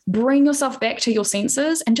spoon. Bring yourself back to your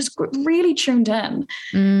senses and just really tuned in.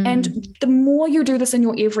 And the more you do this in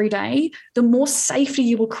your everyday, the more safety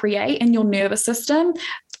you will create in your nervous system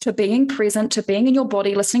to being present, to being in your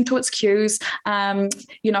body, listening to its cues, being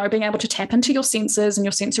able to tap into your senses and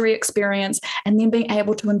your sensory experience, and then being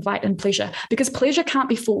able to invite in pleasure, because pleasure can't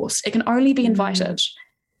be forced. It can only be invited.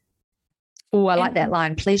 Oh, I like that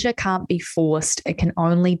line. Pleasure can't be forced. It can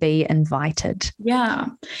only be invited. Yeah.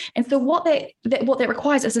 And so what that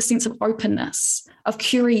requires is a sense of openness, of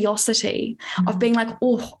curiosity, of being like,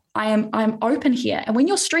 oh, I'm open here. And when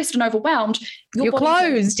you're stressed and overwhelmed, you're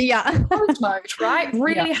closed. Closed mode, right?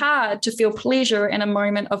 Really hard to feel pleasure in a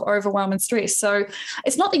moment of overwhelm and stress. So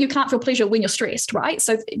it's not that you can't feel pleasure when you're stressed, right?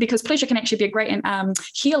 So because pleasure can actually be a great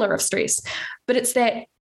healer of stress, but it's that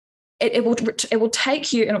it will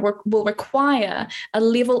take you, and it will require a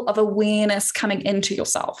level of awareness coming into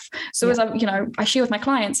yourself. So as I share with my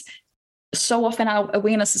clients, so often our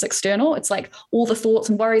awareness is external. It's like all the thoughts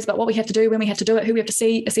and worries about what we have to do, when we have to do it, who we have to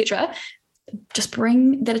see, etc. Just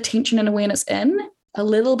bring that attention and awareness in a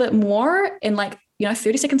little bit more in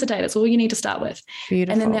 30 seconds a day. That's all you need to start with.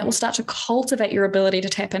 Beautiful. And then that will start to cultivate your ability to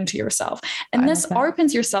tap into yourself. And this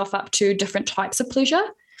opens yourself up to different types of pleasure,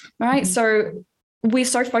 right? So we're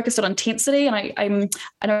so focused on intensity, and I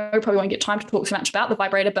know I probably won't get time to talk too much about the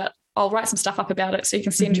vibrator, but I'll write some stuff up about it so you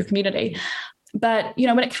can send your community. But,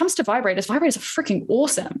 when it comes to vibrators are freaking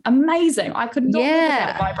awesome, amazing. I could not live without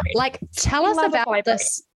a vibrator. Like, tell us about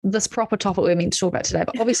this proper topic we're meant to talk about today,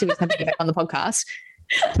 but obviously we're going to get back on the podcast.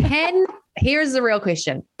 Here's the real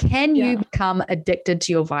question. Can you become addicted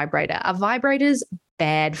to your vibrator? Are vibrators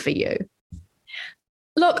bad for you?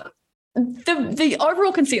 Look, the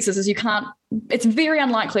overall consensus is it's very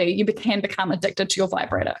unlikely you can become addicted to your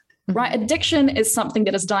vibrator, right? Addiction is something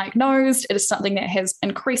that is diagnosed. It is something that has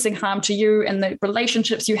increasing harm to you and the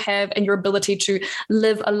relationships you have and your ability to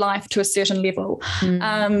live a life to a certain level.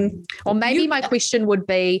 Or maybe my question would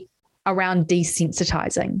be around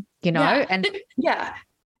desensitizing, And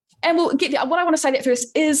we'll get there. What I want to say that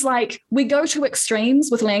first is we go to extremes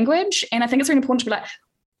with language. And I think it's really important to be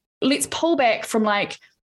let's pull back from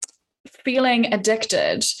feeling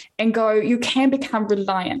addicted and go, you can become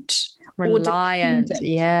reliant, right?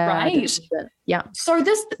 Yeah. So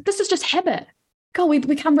this is just habit. We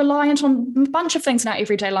become reliant on a bunch of things in our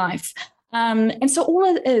everyday life, and so all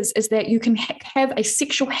it is that you can have a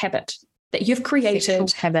sexual habit that you've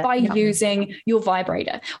created by using your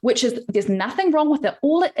vibrator, which is, there's nothing wrong with it.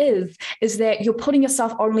 All it is that you're putting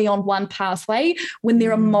yourself only on one pathway when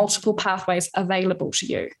there are multiple pathways available to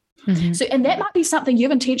you. So, and that might be something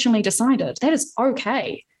you've intentionally decided. That is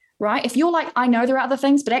okay, right? If you're like, I know there are other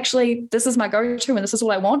things, but actually this is my go-to and this is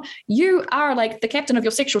all I want, you are the captain of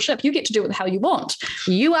your sexual ship. You get to do it how you want.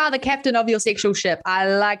 You are the captain of your sexual ship. I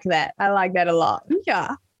like that. I like that a lot.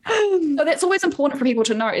 Yeah. So that's always important for people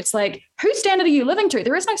to know. It's whose standard are you living to?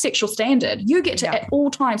 There is no sexual standard. You get to at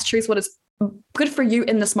all times choose what is good for you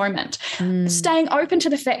in this moment. Staying open to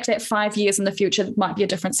the fact that 5 years in the future might be a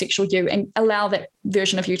different sexual you, and allow that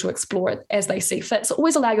version of you to explore it as they see fit. So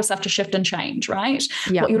always allow yourself to shift and change, right?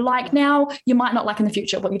 What you like now, you might not like in the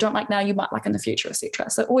future. What you don't like now, you might like in the future, etc.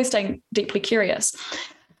 So always staying deeply curious.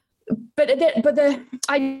 But the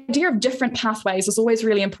idea of different pathways is always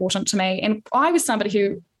really important to me. And I was somebody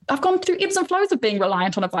who, I've gone through ebbs and flows of being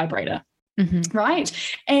reliant on a vibrator, right?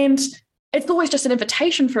 And it's always just an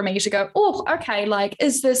invitation for me to go, oh, okay,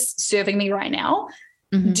 is this serving me right now?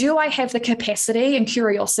 Do I have the capacity and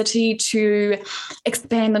curiosity to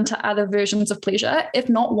expand into other versions of pleasure? If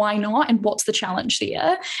not, why not? And what's the challenge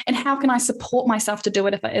there? And how can I support myself to do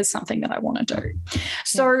it if it is something that I want to do?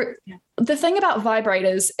 So the thing about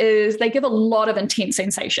vibrators is they give a lot of intense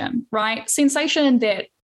sensation, right? Sensation that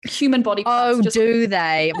human body parts do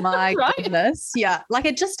they? My right? goodness. Yeah. Like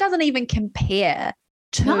it just doesn't even compare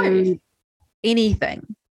to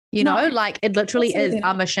anything, you know, like it literally is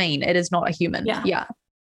a machine. It is not a human. Yeah.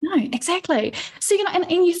 No, exactly. So, and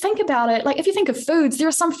you think about it, like if you think of foods, there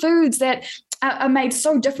are some foods that are made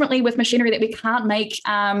so differently with machinery that we can't make,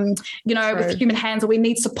 with human hands, or we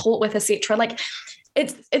need support with, etc. Like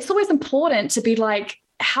it's always important to be like,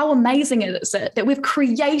 how amazing is it that we've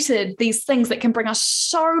created these things that can bring us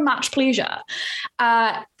so much pleasure?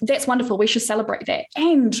 That's wonderful. We should celebrate that.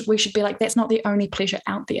 And we should be like, that's not the only pleasure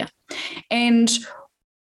out there. And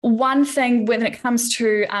one thing when it comes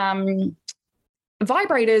to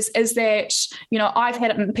vibrators is that, I've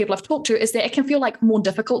had it and people I've talked to, is that it can feel like more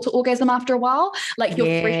difficult to orgasm after a while. Like your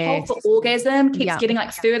threshold for orgasm keeps getting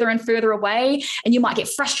like further and further away, and you might get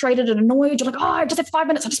frustrated and annoyed. You're like, I just have 5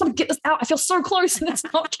 minutes. I just want to get this out. I feel so close and it's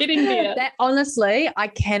not getting there. That honestly,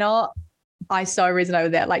 I so resonate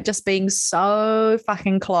with that. Like just being so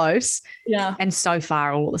fucking close and so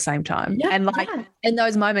far all at the same time. Yeah, and like in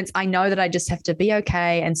those moments, I know that I just have to be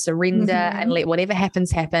okay and surrender and let whatever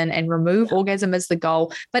happens happen and remove orgasm as the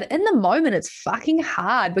goal. But in the moment, it's fucking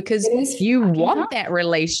hard because you want that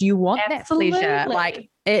release. You want that pleasure. Like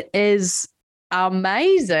it is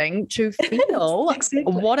amazing to feel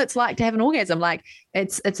what it's like to have an orgasm. Like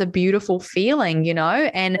it's a beautiful feeling,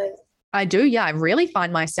 and I do. Yeah. I really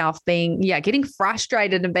find myself getting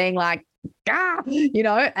frustrated and being like,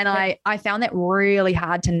 and I found that really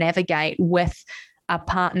hard to navigate with a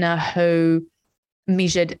partner who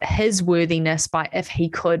measured his worthiness by if he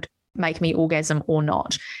could make me orgasm or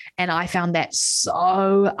not. And I found that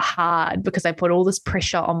so hard because I put all this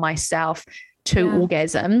pressure on myself to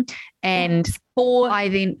orgasm. And for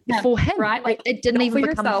him, right? Like it didn't even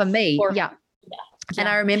become for me. And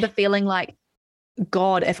I remember feeling like,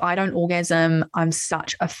 God, if I don't orgasm, I'm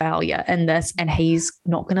such a failure in this and he's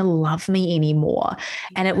not going to love me anymore.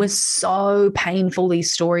 And it was so painful,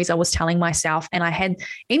 these stories I was telling myself. And I had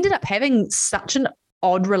ended up having such an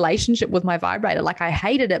odd relationship with my vibrator. Like I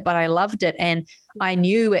hated it, but I loved it. And I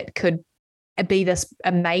knew it could be this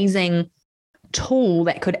amazing tool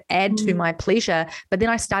that could add to my pleasure. But then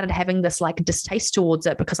I started having this like distaste towards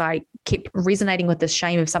it because I kept resonating with this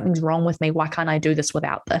shame of something's wrong with me. Why can't I do this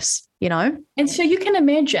without this? And so you can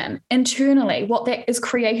imagine internally what that is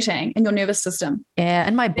creating in your nervous system. Yeah.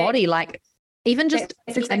 And my body, like even just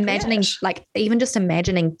imagining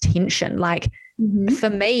tension, like for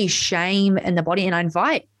me, shame in the body. And I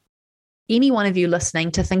invite any one of you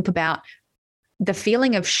listening to think about the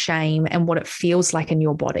feeling of shame and what it feels like in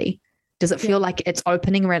your body. Does it feel like it's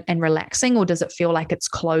opening and relaxing, or does it feel like it's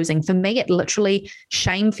closing? For me, it literally,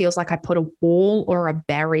 shame feels like I put a wall or a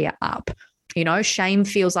barrier up. Shame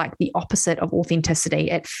feels like the opposite of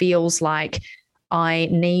authenticity. It feels like I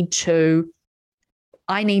need to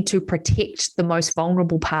protect the most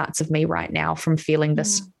vulnerable parts of me right now from feeling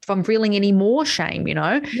this, from feeling any more shame,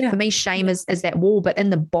 For me, shame is that wall, but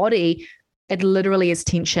in the body, it literally is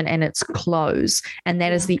tension and it's close. And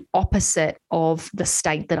that is the opposite of the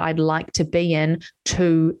state that I'd like to be in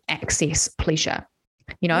to access pleasure,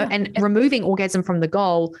 and removing orgasm from the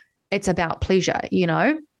goal, it's about pleasure,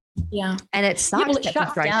 Yeah. And it sucks, that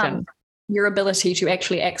frustration. Your ability to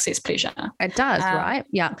actually access pleasure. It does, right?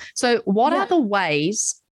 Yeah. So what are the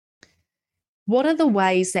ways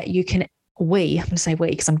that you can, I'm going to say we,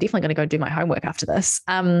 because I'm definitely going to go do my homework after this,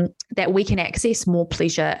 that we can access more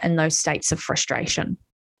pleasure in those states of frustration?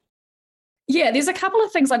 Yeah, there's a couple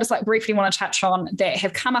of things I just like briefly want to touch on that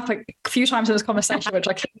have come up a few times in this conversation, which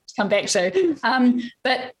I can come back to.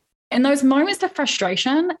 But in those moments of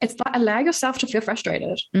frustration, it's like allow yourself to feel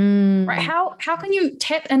frustrated, right? How can you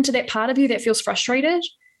tap into that part of you that feels frustrated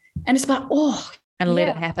and it's like, and let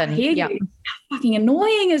it happen. I hear you. How fucking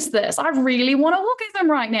annoying is this? I really want to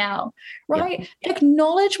orgasm right now, right?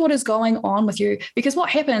 Acknowledge what is going on with you, because what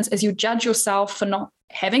happens is you judge yourself for not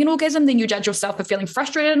having an orgasm, then you judge yourself for feeling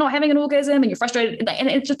frustrated and not having an orgasm, and you're frustrated, and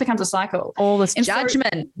it just becomes a cycle. All this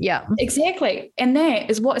judgment. Exactly. And that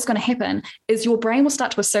is what is going to happen is your brain will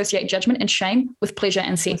start to associate judgment and shame with pleasure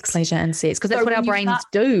and sex. Because that's what our brains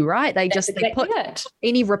do, right? They put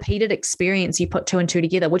any repeated experience, you put two and two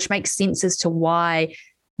together, which makes sense as to why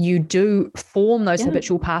you do form those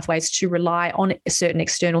habitual pathways to rely on a certain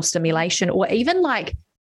external stimulation, or even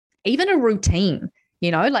a routine.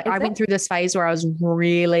 I went through this phase where I was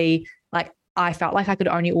really like I felt like I could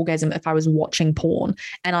only orgasm if I was watching porn.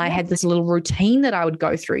 And I had this little routine that I would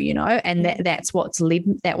go through, and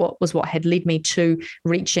that was what had led me to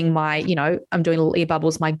reaching my, I'm doing little ear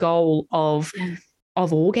bubbles, my goal of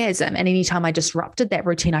orgasm. And anytime I disrupted that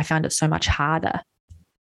routine, I found it so much harder.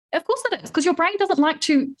 Of course it is, because your brain doesn't like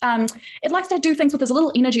to, it likes to do things with as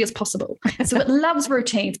little energy as possible. So it loves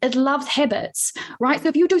routines, it loves habits, right? So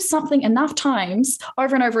if you do something enough times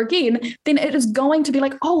over and over again, then it is going to be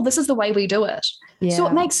like, oh, this is the way we do it. Yeah. So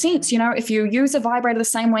it makes sense, if you use a vibrator the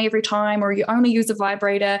same way every time, or you only use a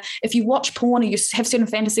vibrator, if you watch porn or you have certain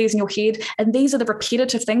fantasies in your head, and these are the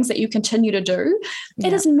repetitive things that you continue to do,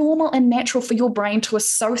 it is normal and natural for your brain to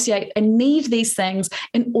associate and need these things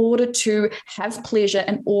in order to have pleasure,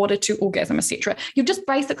 in order to orgasm, etc. You've just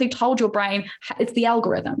basically told your brain it's the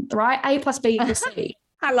algorithm, right? A plus B equals C.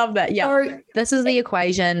 I love that. Yeah. So, this is the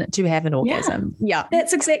equation to have an orgasm. Yeah.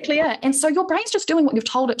 That's exactly it. And so your brain's just doing what you've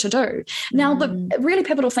told it to do. Now, the really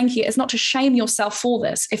pivotal thing here is not to shame yourself for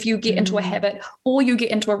this if you get into a habit or you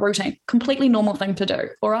get into a routine. Completely normal thing to do.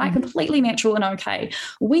 All right. Completely natural and okay.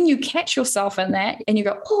 When you catch yourself in that and you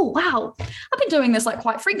go, oh, wow, I've been doing this like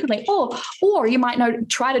quite frequently. Or you might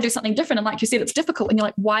try to do something different. And like you said, it's difficult. And you're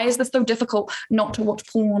like, why is this so difficult not to watch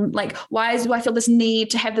porn? Like, do I feel this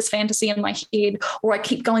need to have this fantasy in my head? Or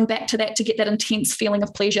I keep going back to that to get that intense feeling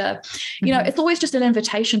of pleasure. It's always just an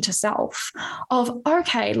invitation to self of,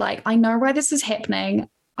 okay, like I know why this is happening.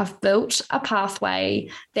 I've built a pathway.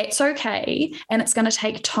 That's okay. And it's going to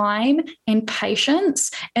take time and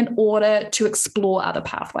patience in order to explore other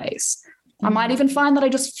pathways. I might even find that I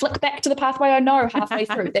just flick back to the pathway I know halfway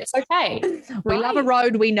through. That's okay. We love a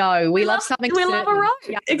road we know. We love something. We love a road.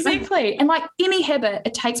 Yeah. Exactly. And like any habit,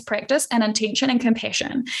 it takes practice and intention and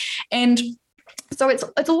compassion. And so it's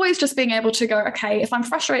always just being able to go, okay, if I'm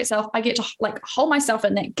frustrated self, I get to like hold myself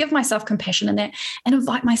in that, give myself compassion in that, and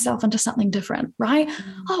invite myself into something different, right?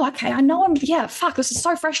 Oh, okay, I know this is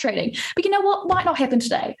so frustrating. But you know what might not happen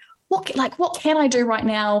today? What can I do right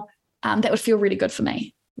now that would feel really good for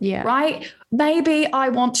me? Yeah. Right? Maybe I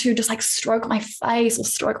want to just like stroke my face or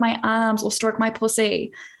stroke my arms or stroke my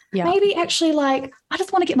pussy. Yeah. Maybe actually like, I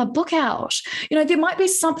just want to get my book out. There might be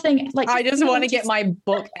something like. I just want to get my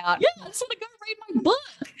book out. Yeah, I just want to go read my book.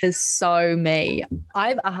 It's so me.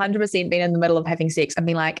 I've 100% been in the middle of having sex and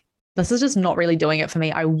been like, this is just not really doing it for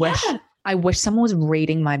me. I wish someone was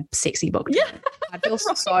reading my sexy book. Yeah. I feel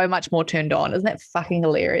so much more turned on. Isn't that fucking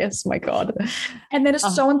hilarious? My God. And that is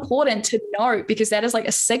so important to know, because that is like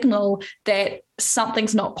a signal that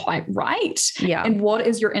something's not quite right. Yeah. And what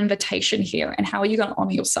is your invitation here? And how are you going to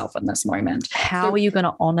honor yourself in this moment? How are you going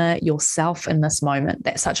to honor yourself in this moment?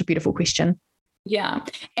 That's such a beautiful question. Yeah.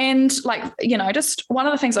 And like, just one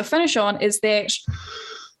of the things I finish on is that,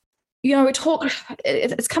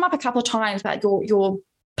 it's come up a couple of times about your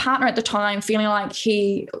partner at the time feeling like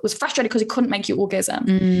he was frustrated because he couldn't make you orgasm.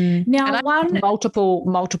 Now, multiple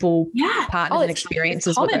partners and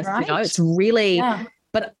experiences with this, right? It's really,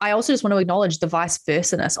 but I also just want to acknowledge the vice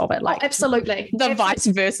versa-ness of it. Like, absolutely. Vice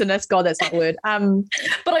versa-ness. God, that's not a word.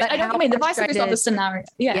 But I don't mean the vice versa of the scenario.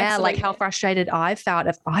 Yeah, absolutely. Like how frustrated I felt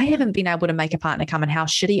if I haven't been able to make a partner come, and how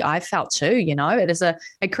shitty I felt too.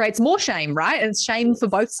 It creates more shame, right? And it's shame for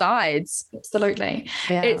both sides. Absolutely.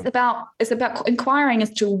 Yeah. It's about inquiring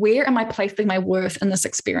as to where am I placing my worth in this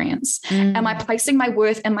experience? Am I placing my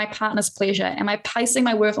worth in my partner's pleasure? Am I placing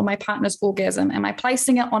my worth on my partner's orgasm? Am I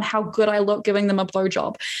placing it on how good I look giving them a blowjob?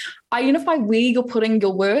 Identify where you're putting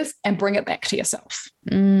your worth and bring it back to yourself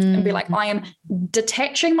and be like, I am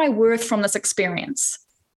detaching my worth from this experience,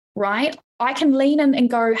 right? I can lean in and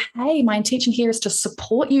go, hey, my intention here is to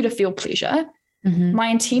support you to feel pleasure. My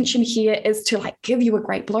intention here is to like give you a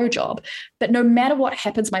great blowjob, but no matter what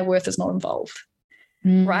happens, my worth is not involved,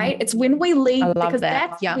 right? It's when we lean, because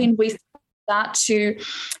that's when we start to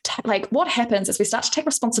like, what happens is we start to take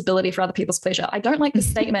responsibility for other people's pleasure. I don't like the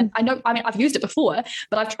statement. I've used it before,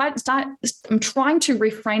 but I'm trying to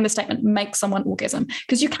reframe the statement, make someone orgasm,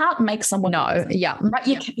 because you can't make someone orgasm, right?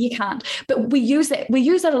 You can't, but we use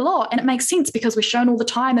that a lot, and it makes sense because we're shown all the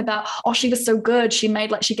time about, oh, she was so good, she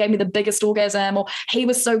gave me the biggest orgasm, or he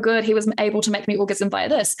was so good, he was able to make me orgasm via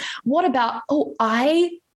this. What about,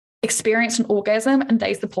 I experienced an orgasm and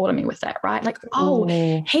they supported me with that, right? Like,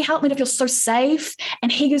 he helped me to feel so safe,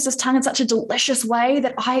 and he used his tongue in such a delicious way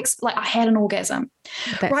that I had an orgasm.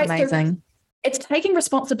 That's right? Amazing. So it's taking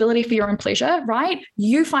responsibility for your own pleasure, right?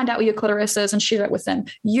 You find out where your clitoris is and share it with them.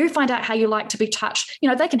 You find out how you like to be touched.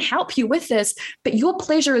 They can help you with this, but your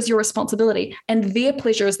pleasure is your responsibility and their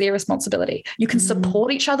pleasure is their responsibility. You can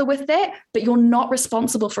support each other with that, but you're not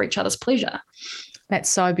responsible for each other's pleasure. That's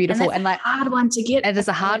so beautiful. And that's a hard one to get. It is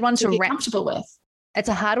a hard one to be comfortable with. it's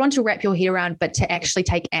a hard one to wrap your head around, but to actually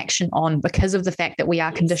take action on, because of the fact that we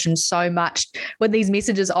are conditioned so much with these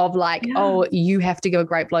messages of like, oh, you have to give a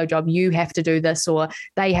great blowjob, you have to do this, or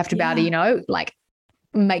they have to be able to, you know, like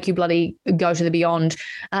make you bloody go to the beyond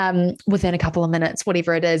within a couple of minutes,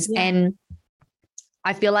 whatever it is. Yeah. And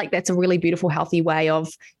I feel like that's a really beautiful, healthy way of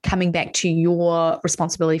coming back to your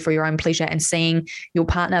responsibility for your own pleasure and seeing your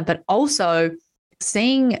partner, but also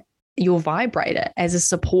seeing your vibrator as a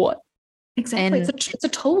support. Exactly. And it's a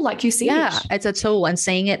tool, like you said. Yeah, it's a tool, and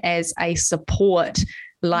seeing it as a support,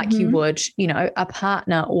 like you would, you know, a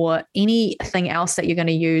partner or anything else that you're going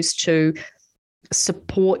to use to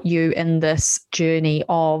support you in this journey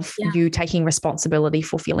of you taking responsibility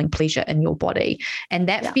for feeling pleasure in your body. And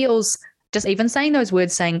that feels, just even saying those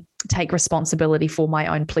words, saying take responsibility for my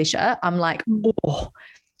own pleasure, I'm like, oh,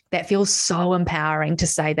 that feels so empowering to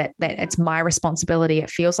say that it's my responsibility. It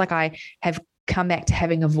feels like I have come back to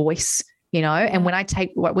having a voice, you know, and when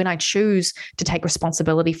I choose to take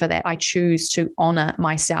responsibility for that, I choose to honor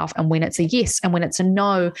myself. And when it's a yes, and when it's a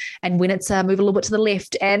no, and when it's a move a little bit to the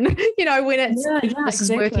left, and, you know, when it's this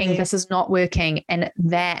is working, this is not working. And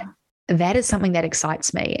that is something that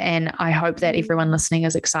excites me. And I hope that everyone listening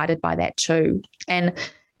is excited by that too. And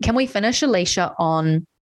can we finish, Alicia, on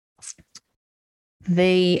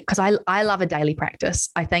because I love a daily practice.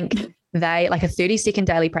 I think like a 30-second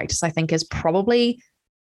daily practice, I think, is probably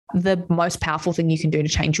the most powerful thing you can do to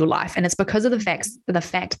change your life. And it's because of the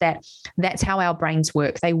fact that that's how our brains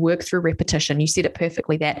work. They work through repetition. You said it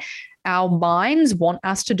perfectly, that our minds want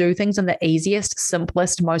us to do things in the easiest,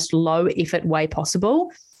 simplest, most low effort way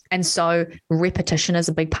possible. And so repetition is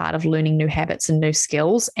a big part of learning new habits and new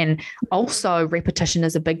skills. And also repetition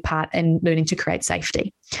is a big part in learning to create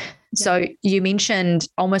safety. Yeah. So you mentioned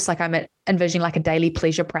almost like I'm envisioning like a daily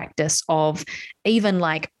pleasure practice of even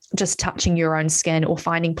like just touching your own skin or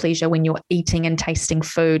finding pleasure when you're eating and tasting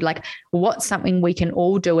food. Like, what's something we can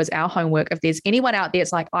all do as our homework? If there's anyone out there,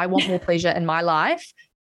 it's like, I want more pleasure in my life.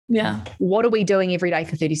 Yeah. What are we doing every day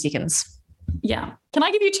for 30 seconds? Yeah. Can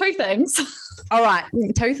I give you 2 things? All right.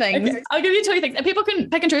 2 things. Okay, I'll give you 2 things. And people can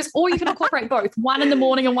pick and choose, or you can incorporate both, one in the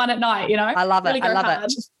morning and one at night, you know? I love it. Really I love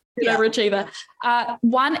it. Overachiever.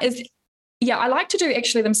 One is, I like to do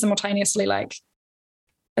actually them simultaneously, like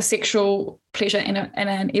a sexual pleasure and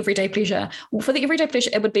an everyday pleasure. Well, for the everyday pleasure,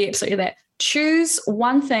 it would be absolutely that. Choose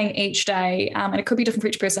one thing each day, and it could be different for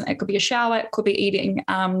each person. It could be a shower, it could be eating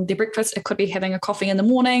their breakfast, it could be having a coffee in the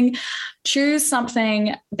morning. Choose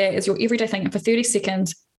something that is your everyday thing, and for 30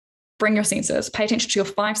 seconds, bring your senses, pay attention to your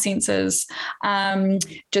 5 senses.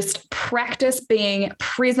 Just practice being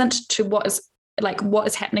present to what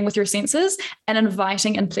is happening with your senses and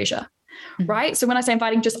inviting in pleasure. Right. So when I say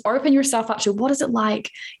inviting, just open yourself up to what is it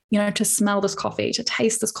like, you know, to smell this coffee, to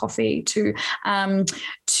taste this coffee, to,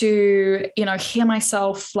 you know, hear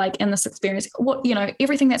myself like in this experience, what, you know,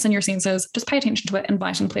 everything that's in your senses, just pay attention to it,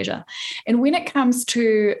 inviting pleasure. And when it comes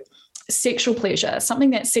to sexual pleasure,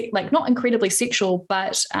 something that's like not incredibly sexual,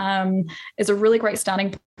 but is a really great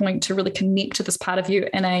starting point to really connect to this part of you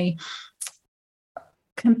in a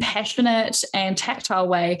compassionate and tactile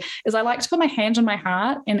way, is I like to put my hand on my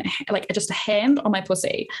heart and like just a hand on my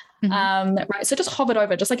pussy. Right. So just hover it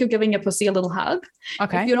over, just like you're giving your pussy a little hug.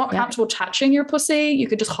 Okay. If you're not comfortable touching your pussy, you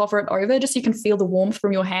could just hover it over, just so you can feel the warmth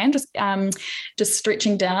from your hand, just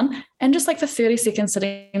stretching down, and just like for 30 seconds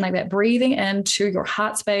sitting like that, breathing into your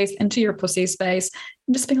heart space, into your pussy space,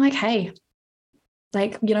 and just being like, hey,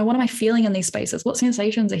 like, you know, what am I feeling in these spaces? What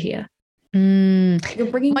sensations are here? You're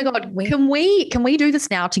bringing, oh my God, can we do this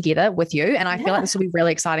now together with you? And I feel like this will be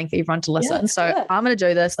really exciting for everyone to listen. So I'm going to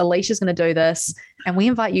do this. Alicia's going to do this, and we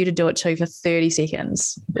invite you to do it too for 30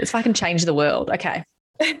 seconds. If I can change the world. Okay.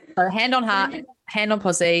 So hand on heart, hand on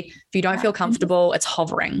pussy. If you don't feel comfortable, it's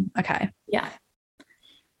hovering. Okay. Yeah.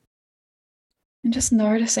 And just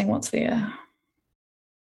noticing what's there.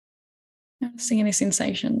 Noticing any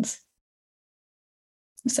sensations.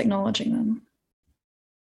 Just acknowledging them.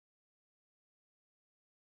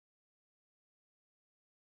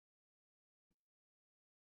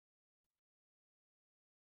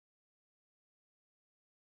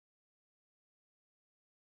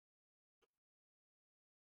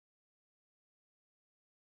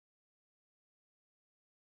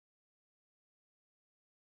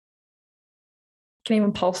 Can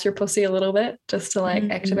even pulse your pussy a little bit just to like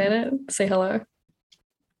activate it, say hello.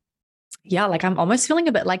 Yeah, like I'm almost feeling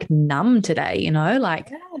a bit like numb today, you know,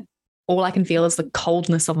 like all I can feel is the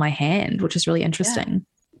coldness of my hand, which is really interesting.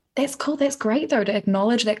 Yeah. That's cool. That's great though, to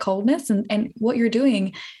acknowledge that coldness, and what you're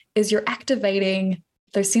doing is you're activating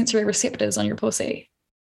those sensory receptors on your pussy,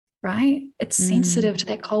 right? It's sensitive to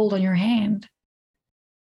that cold on your hand.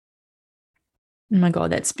 Oh my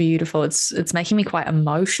God, that's beautiful. It's making me quite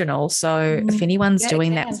emotional. So if anyone's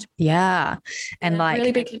doing that, and like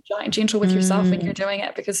really be gentle with yourself when you're doing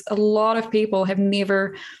it, because a lot of people have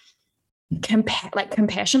never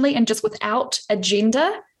compassionately and just without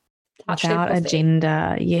agenda.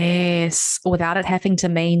 Yes. Without it having to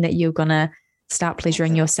mean that you're gonna start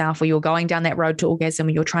pleasuring yourself, or you're going down that road to orgasm, or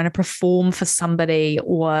you're trying to perform for somebody,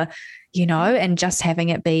 or and just having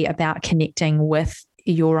it be about connecting with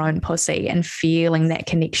your own pussy and feeling that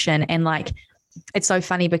connection. And like, it's so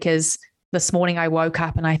funny because this morning I woke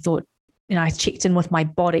up and I thought, I checked in with my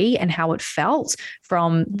body and how it felt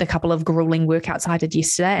from the couple of grueling workouts I did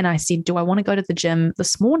yesterday. And I said, do I want to go to the gym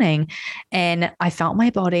this morning? And I felt my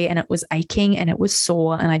body and it was aching and it was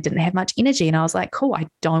sore and I didn't have much energy. And I was like, cool, I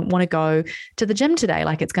don't want to go to the gym today.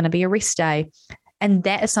 Like, it's going to be a rest day. And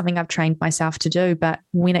that is something I've trained myself to do. But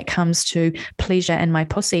when it comes to pleasure in my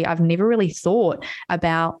pussy, I've never really thought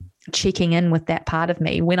about checking in with that part of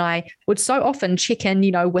me, when I would so often check in,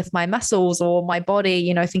 with my muscles or my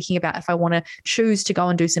body, thinking about if I want to choose to go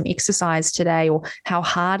and do some exercise today, or how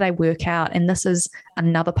hard I work out. And this is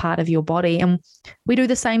another part of your body. And we do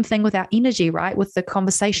the same thing with our energy, right? With the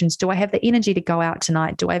conversations. Do I have the energy to go out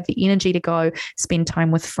tonight? Do I have the energy to go spend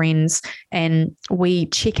time with friends? And we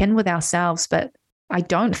check in with ourselves, but I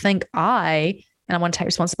don't think and I want to take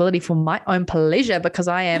responsibility for my own pleasure, because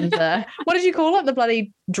I am the, what did you call it? The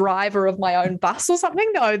bloody driver of my own bus or something?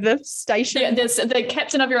 No, the station. Yeah, the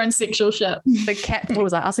captain of your own sexual ship. What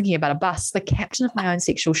was I was thinking about a bus, the captain of my own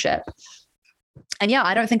sexual ship. And yeah,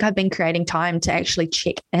 I don't think I've been creating time to actually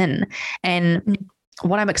check in. And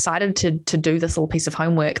what I'm excited to do this little piece of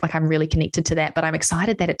homework, like I'm really connected to that, but I'm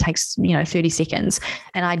excited that it takes, 30 seconds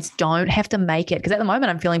and I don't have to make it, because at the moment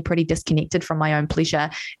I'm feeling pretty disconnected from my own pleasure,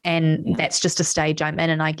 and that's just a stage I'm in,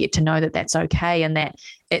 and I get to know that that's okay and that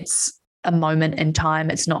it's a moment in time.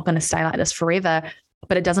 It's not going to stay like this forever.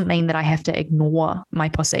 But it doesn't mean that I have to ignore my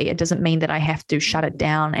pussy. It doesn't mean that I have to shut it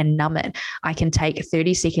down and numb it. I can take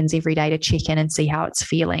 30 seconds every day to check in and see how it's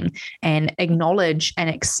feeling, and acknowledge and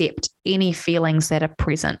accept any feelings that are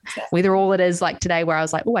present. Whether all it is like today where I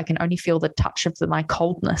was like, oh, I can only feel the touch of my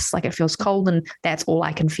coldness. Like, it feels cold and that's all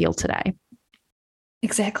I can feel today.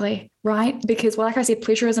 Exactly. Right. Because like I said,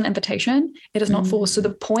 pleasure is an invitation. It is not forced. So the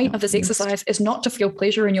point of this exercise is not to feel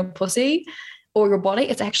pleasure in your pussy or your body.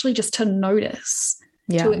 It's actually just to notice.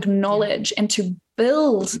 To acknowledge and to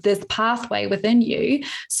build this pathway within you,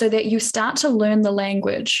 so that you start to learn the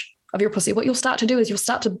language of your pussy. What you'll start to do is you'll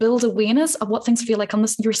start to build awareness of what things feel like on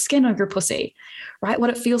your skin of your pussy, right? What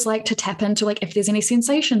it feels like to tap into, like if there's any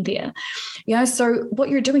sensation there, so what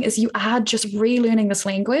you're doing is you are just relearning this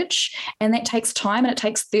language, and that takes time, and it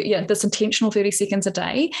takes this intentional 30 seconds a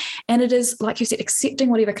day. And it is, like you said, accepting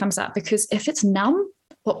whatever comes up, because if it's numb,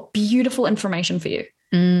 what beautiful information for you.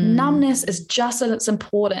 Numbness is just as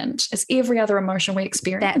important as every other emotion we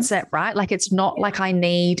experience. That's it, right? Like, it's not like I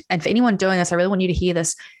need, and for anyone doing this, I really want you to hear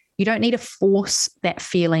this. You don't need to force that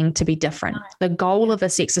feeling to be different. The goal of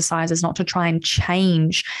this exercise is not to try and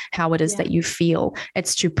change how it is that you feel.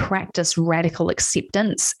 It's to practice radical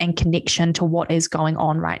acceptance and connection to what is going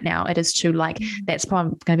on right now. It is to, like, that's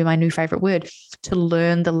probably going to be my new favorite word, to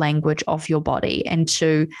learn the language of your body and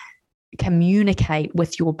to communicate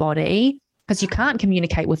with your body, because you can't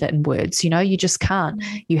communicate with it in words, you just can't.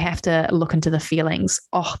 You have to look into the feelings.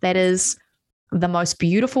 Oh, that is the most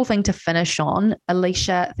beautiful thing to finish on.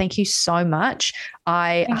 Alicia, thank you so much.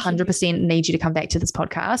 I 100% need you to come back to this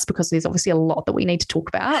podcast, because there's obviously a lot that we need to talk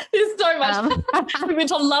about. There's so much. We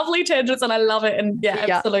went on lovely tangents and I love it. And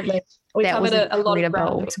absolutely. We covered a lot of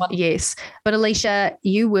ground. Yes. But Alicia,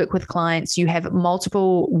 you work with clients, you have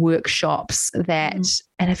multiple workshops that,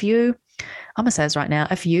 and if you, I'm going to say this right now,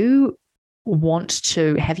 if you want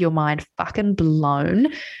to have your mind fucking blown,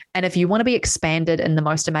 and if you want to be expanded in the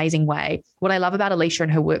most amazing way, what I love about Alicia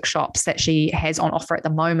and her workshops that she has on offer at the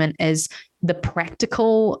moment is the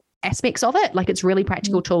practical aspects of it. Like, it's really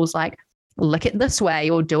practical tools, like look at this way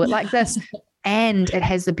or do it like this. And it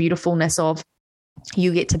has the beautifulness of,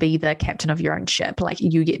 you get to be the captain of your own ship. Like,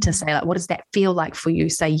 you get to say, like, what does that feel like for you?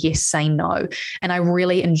 Say yes, say no. And I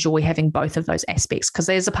really enjoy having both of those aspects, because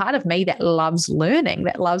there's a part of me that loves learning,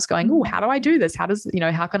 that loves going, oh, how do I do this? How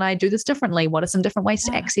can I do this differently? What are some different ways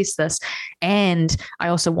to access this? And I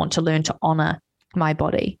also want to learn to honor my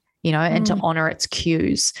body, and to honor its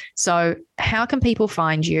cues. So how can people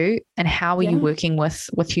find you, and how are you working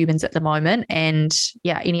with humans at the moment? And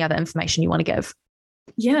any other information you want to give?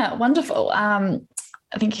 Yeah, wonderful.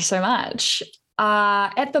 Thank you so much.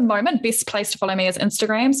 At the moment, best place to follow me is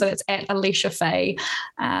Instagram. So it's at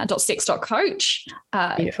aliciafay.sex.coach.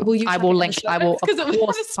 I will link. I will, of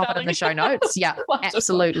course, pop it in the show notes. Yeah,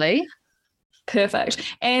 absolutely.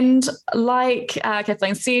 Perfect. And like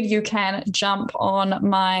Kathleen said, you can jump on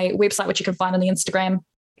my website, which you can find in the Instagram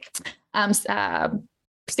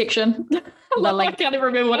section. I can't even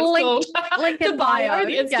remember what it's called. Link in bio.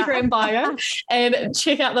 The Instagram bio. And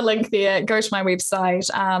check out the link there. Go to my website.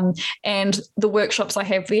 And the workshops I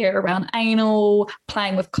have there around anal,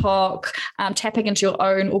 playing with cock, tapping into your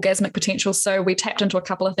own orgasmic potential. So we tapped into a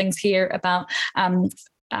couple of things here about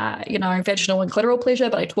vaginal and clitoral pleasure,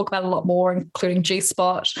 but I talk about a lot more, including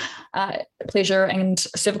G-spot pleasure and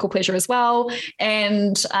cervical pleasure as well.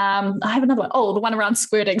 And I have another one. Oh, the one around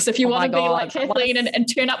squirting. So if you want to be like Kathleen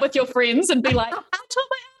and turn up with your friends and be like, I told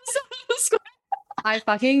my husband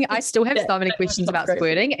I still have so many questions about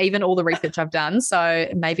squirting, even all the research I've done. So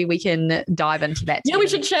maybe we can dive into that. Yeah, we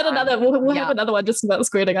should chat another. We'll have another one just about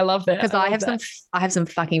squirting. I love that. Because I have some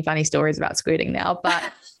fucking funny stories about squirting now, but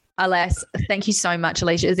alas, thank you so much,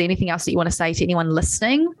 Alicia. Is there anything else that you want to say to anyone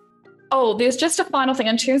listening? Oh, there's just a final thing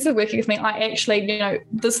in terms of working with me. I actually,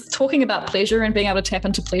 this talking about pleasure and being able to tap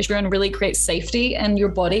into pleasure and really create safety in your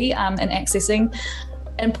body and accessing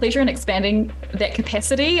and pleasure and expanding that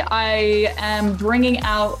capacity. I am bringing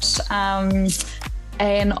out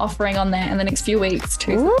an offering on that in the next few weeks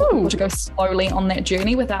to support people to go slowly on that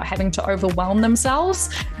journey without having to overwhelm themselves.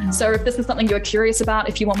 So if this is something you're curious about,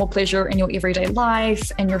 if you want more pleasure in your everyday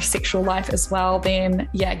life and your sexual life as well, then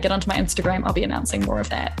get onto my Instagram. I'll be announcing more of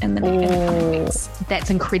that in the coming weeks. That's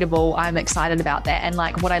incredible. I'm excited about that. And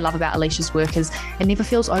like what I love about Alicia's work is it never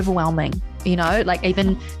feels overwhelming. Like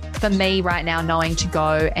even for me right now, knowing to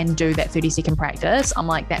go and do that 30-second practice, I'm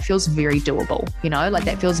like, that feels very doable, like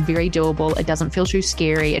that feels very doable. It doesn't feel too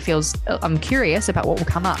scary. It feels, I'm curious about what will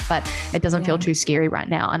come up, but it doesn't feel too scary right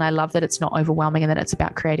now. And I love that it's not overwhelming and that it's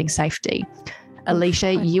about creating safety.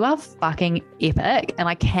 Alicia, you are fucking epic. And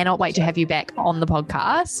I cannot wait to have you back on the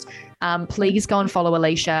podcast. Please go and follow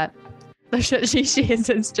Alicia. The shit she shares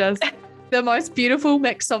is just the most beautiful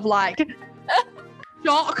mix of like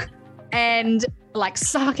shock and like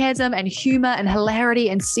sarcasm and humor and hilarity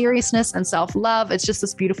and seriousness and self-love. It's just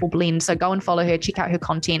this beautiful blend. So go and follow her, check out her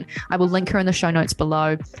content. I will link her in the show notes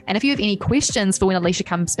below. And if you have any questions for when Alicia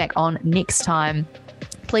comes back on next time,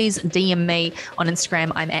 please DM me on Instagram.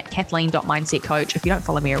 I'm at kathleen.mindsetcoach. If you don't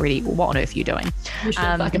follow me already, what on earth are you doing? You should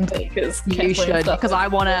fucking do, because you should, because I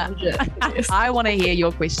want to hear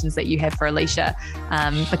your questions that you have for Alicia,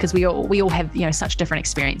 because we all have such different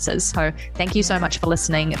experiences. So thank you so much for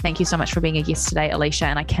listening. Thank you so much for being a guest today, Alicia,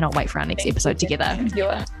 and I cannot wait for our next episode together. You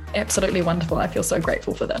are absolutely wonderful. I feel so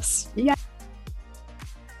grateful for this. Yeah.